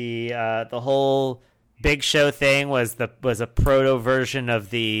 the whole Big Show thing was a proto version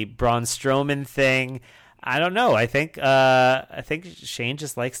of the Braun Strowman thing. I don't know. I think Shane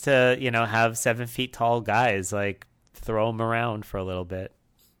just likes to have 7 feet tall guys like throw him around for a little bit.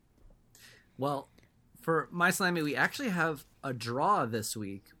 Well, for my Slammy, we actually have a draw this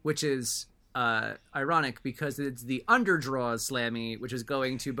week, which is ironic because it's the Underdraw Slammy, which is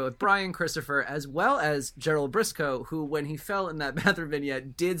going to both Brian Christopher as well as Gerald Briscoe, who, when he fell in that bathroom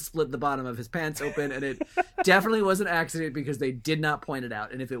vignette, did split the bottom of his pants open, and it definitely was an accident because they did not point it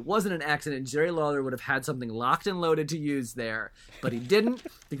out. And if it wasn't an accident, Jerry Lawler would have had something locked and loaded to use there, but he didn't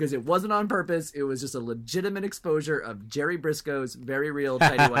because it wasn't on purpose. It was just a legitimate exposure of Jerry Briscoe's very real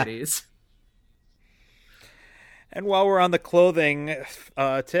tighty whities. And while we're on the clothing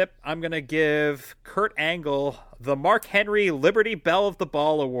tip, I'm going to give Kurt Angle the Mark Henry Liberty Belle of the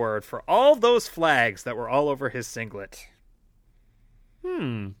Ball Award for all those flags that were all over his singlet.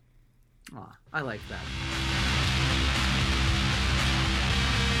 Aw, I like that.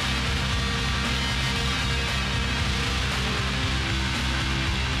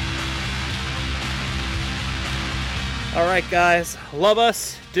 All right, guys. Love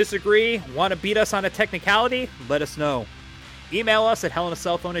us, disagree, want to beat us on a technicality? Let us know. Email us at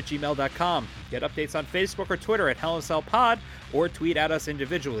hellinacellphone@gmail.com. Get updates on Facebook or Twitter at HellinACellPod, or tweet at us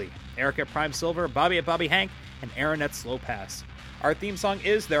individually. Eric at Prime Silver, Bobby at Bobby Hank, and Aaron at Slow Pass. Our theme song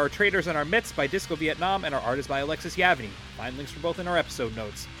is There Are Traitors in Our Midst by Disco Vietnam, and our art is by Alexis Yavney. Find links for both in our episode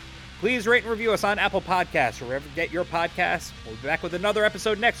notes. Please rate and review us on Apple Podcasts or wherever you get your podcasts. We'll be back with another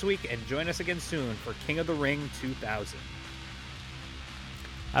episode next week, and join us again soon for King of the Ring 2000.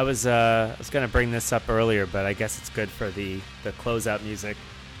 I was going to bring this up earlier, but I guess it's good for the closeout music.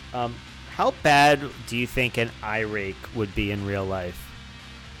 How bad do you think an eye rake would be in real life?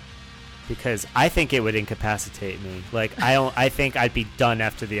 Because I think it would incapacitate me. Like I think I'd be done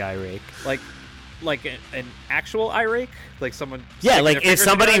after the eye rake. Like an actual eye rake? Like someone... Yeah, like if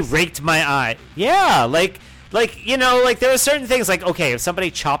somebody raked my eye. Yeah, like there are certain things like, okay, if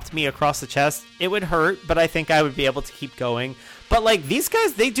somebody chopped me across the chest, it would hurt, but I think I would be able to keep going. But like these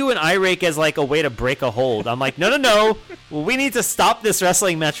guys, they do an eye rake as like a way to break a hold. I'm like, no. Well, we need to stop this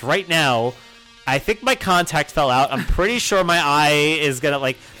wrestling match right now. I think my contact fell out. I'm pretty sure my eye is going to,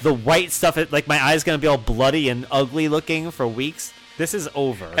 like, the white stuff, like my eye is going to be all bloody and ugly looking for weeks. This is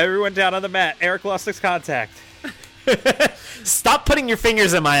over. Everyone down on the mat. Eric lost his contact. Stop putting your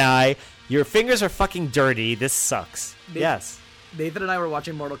fingers in my eye. Your fingers are fucking dirty. This sucks. Yes. Nathan and I were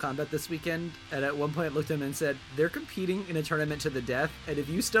watching Mortal Kombat this weekend, and at one point looked at him and said, they're competing in a tournament to the death, and if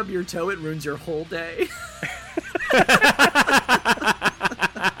you stub your toe, it ruins your whole day.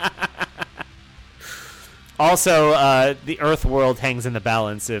 Also, the Earth world hangs in the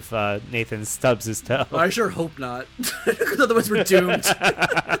balance if Nathan stubs his toe. I sure hope not. Otherwise we're doomed.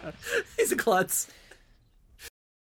 He's a klutz.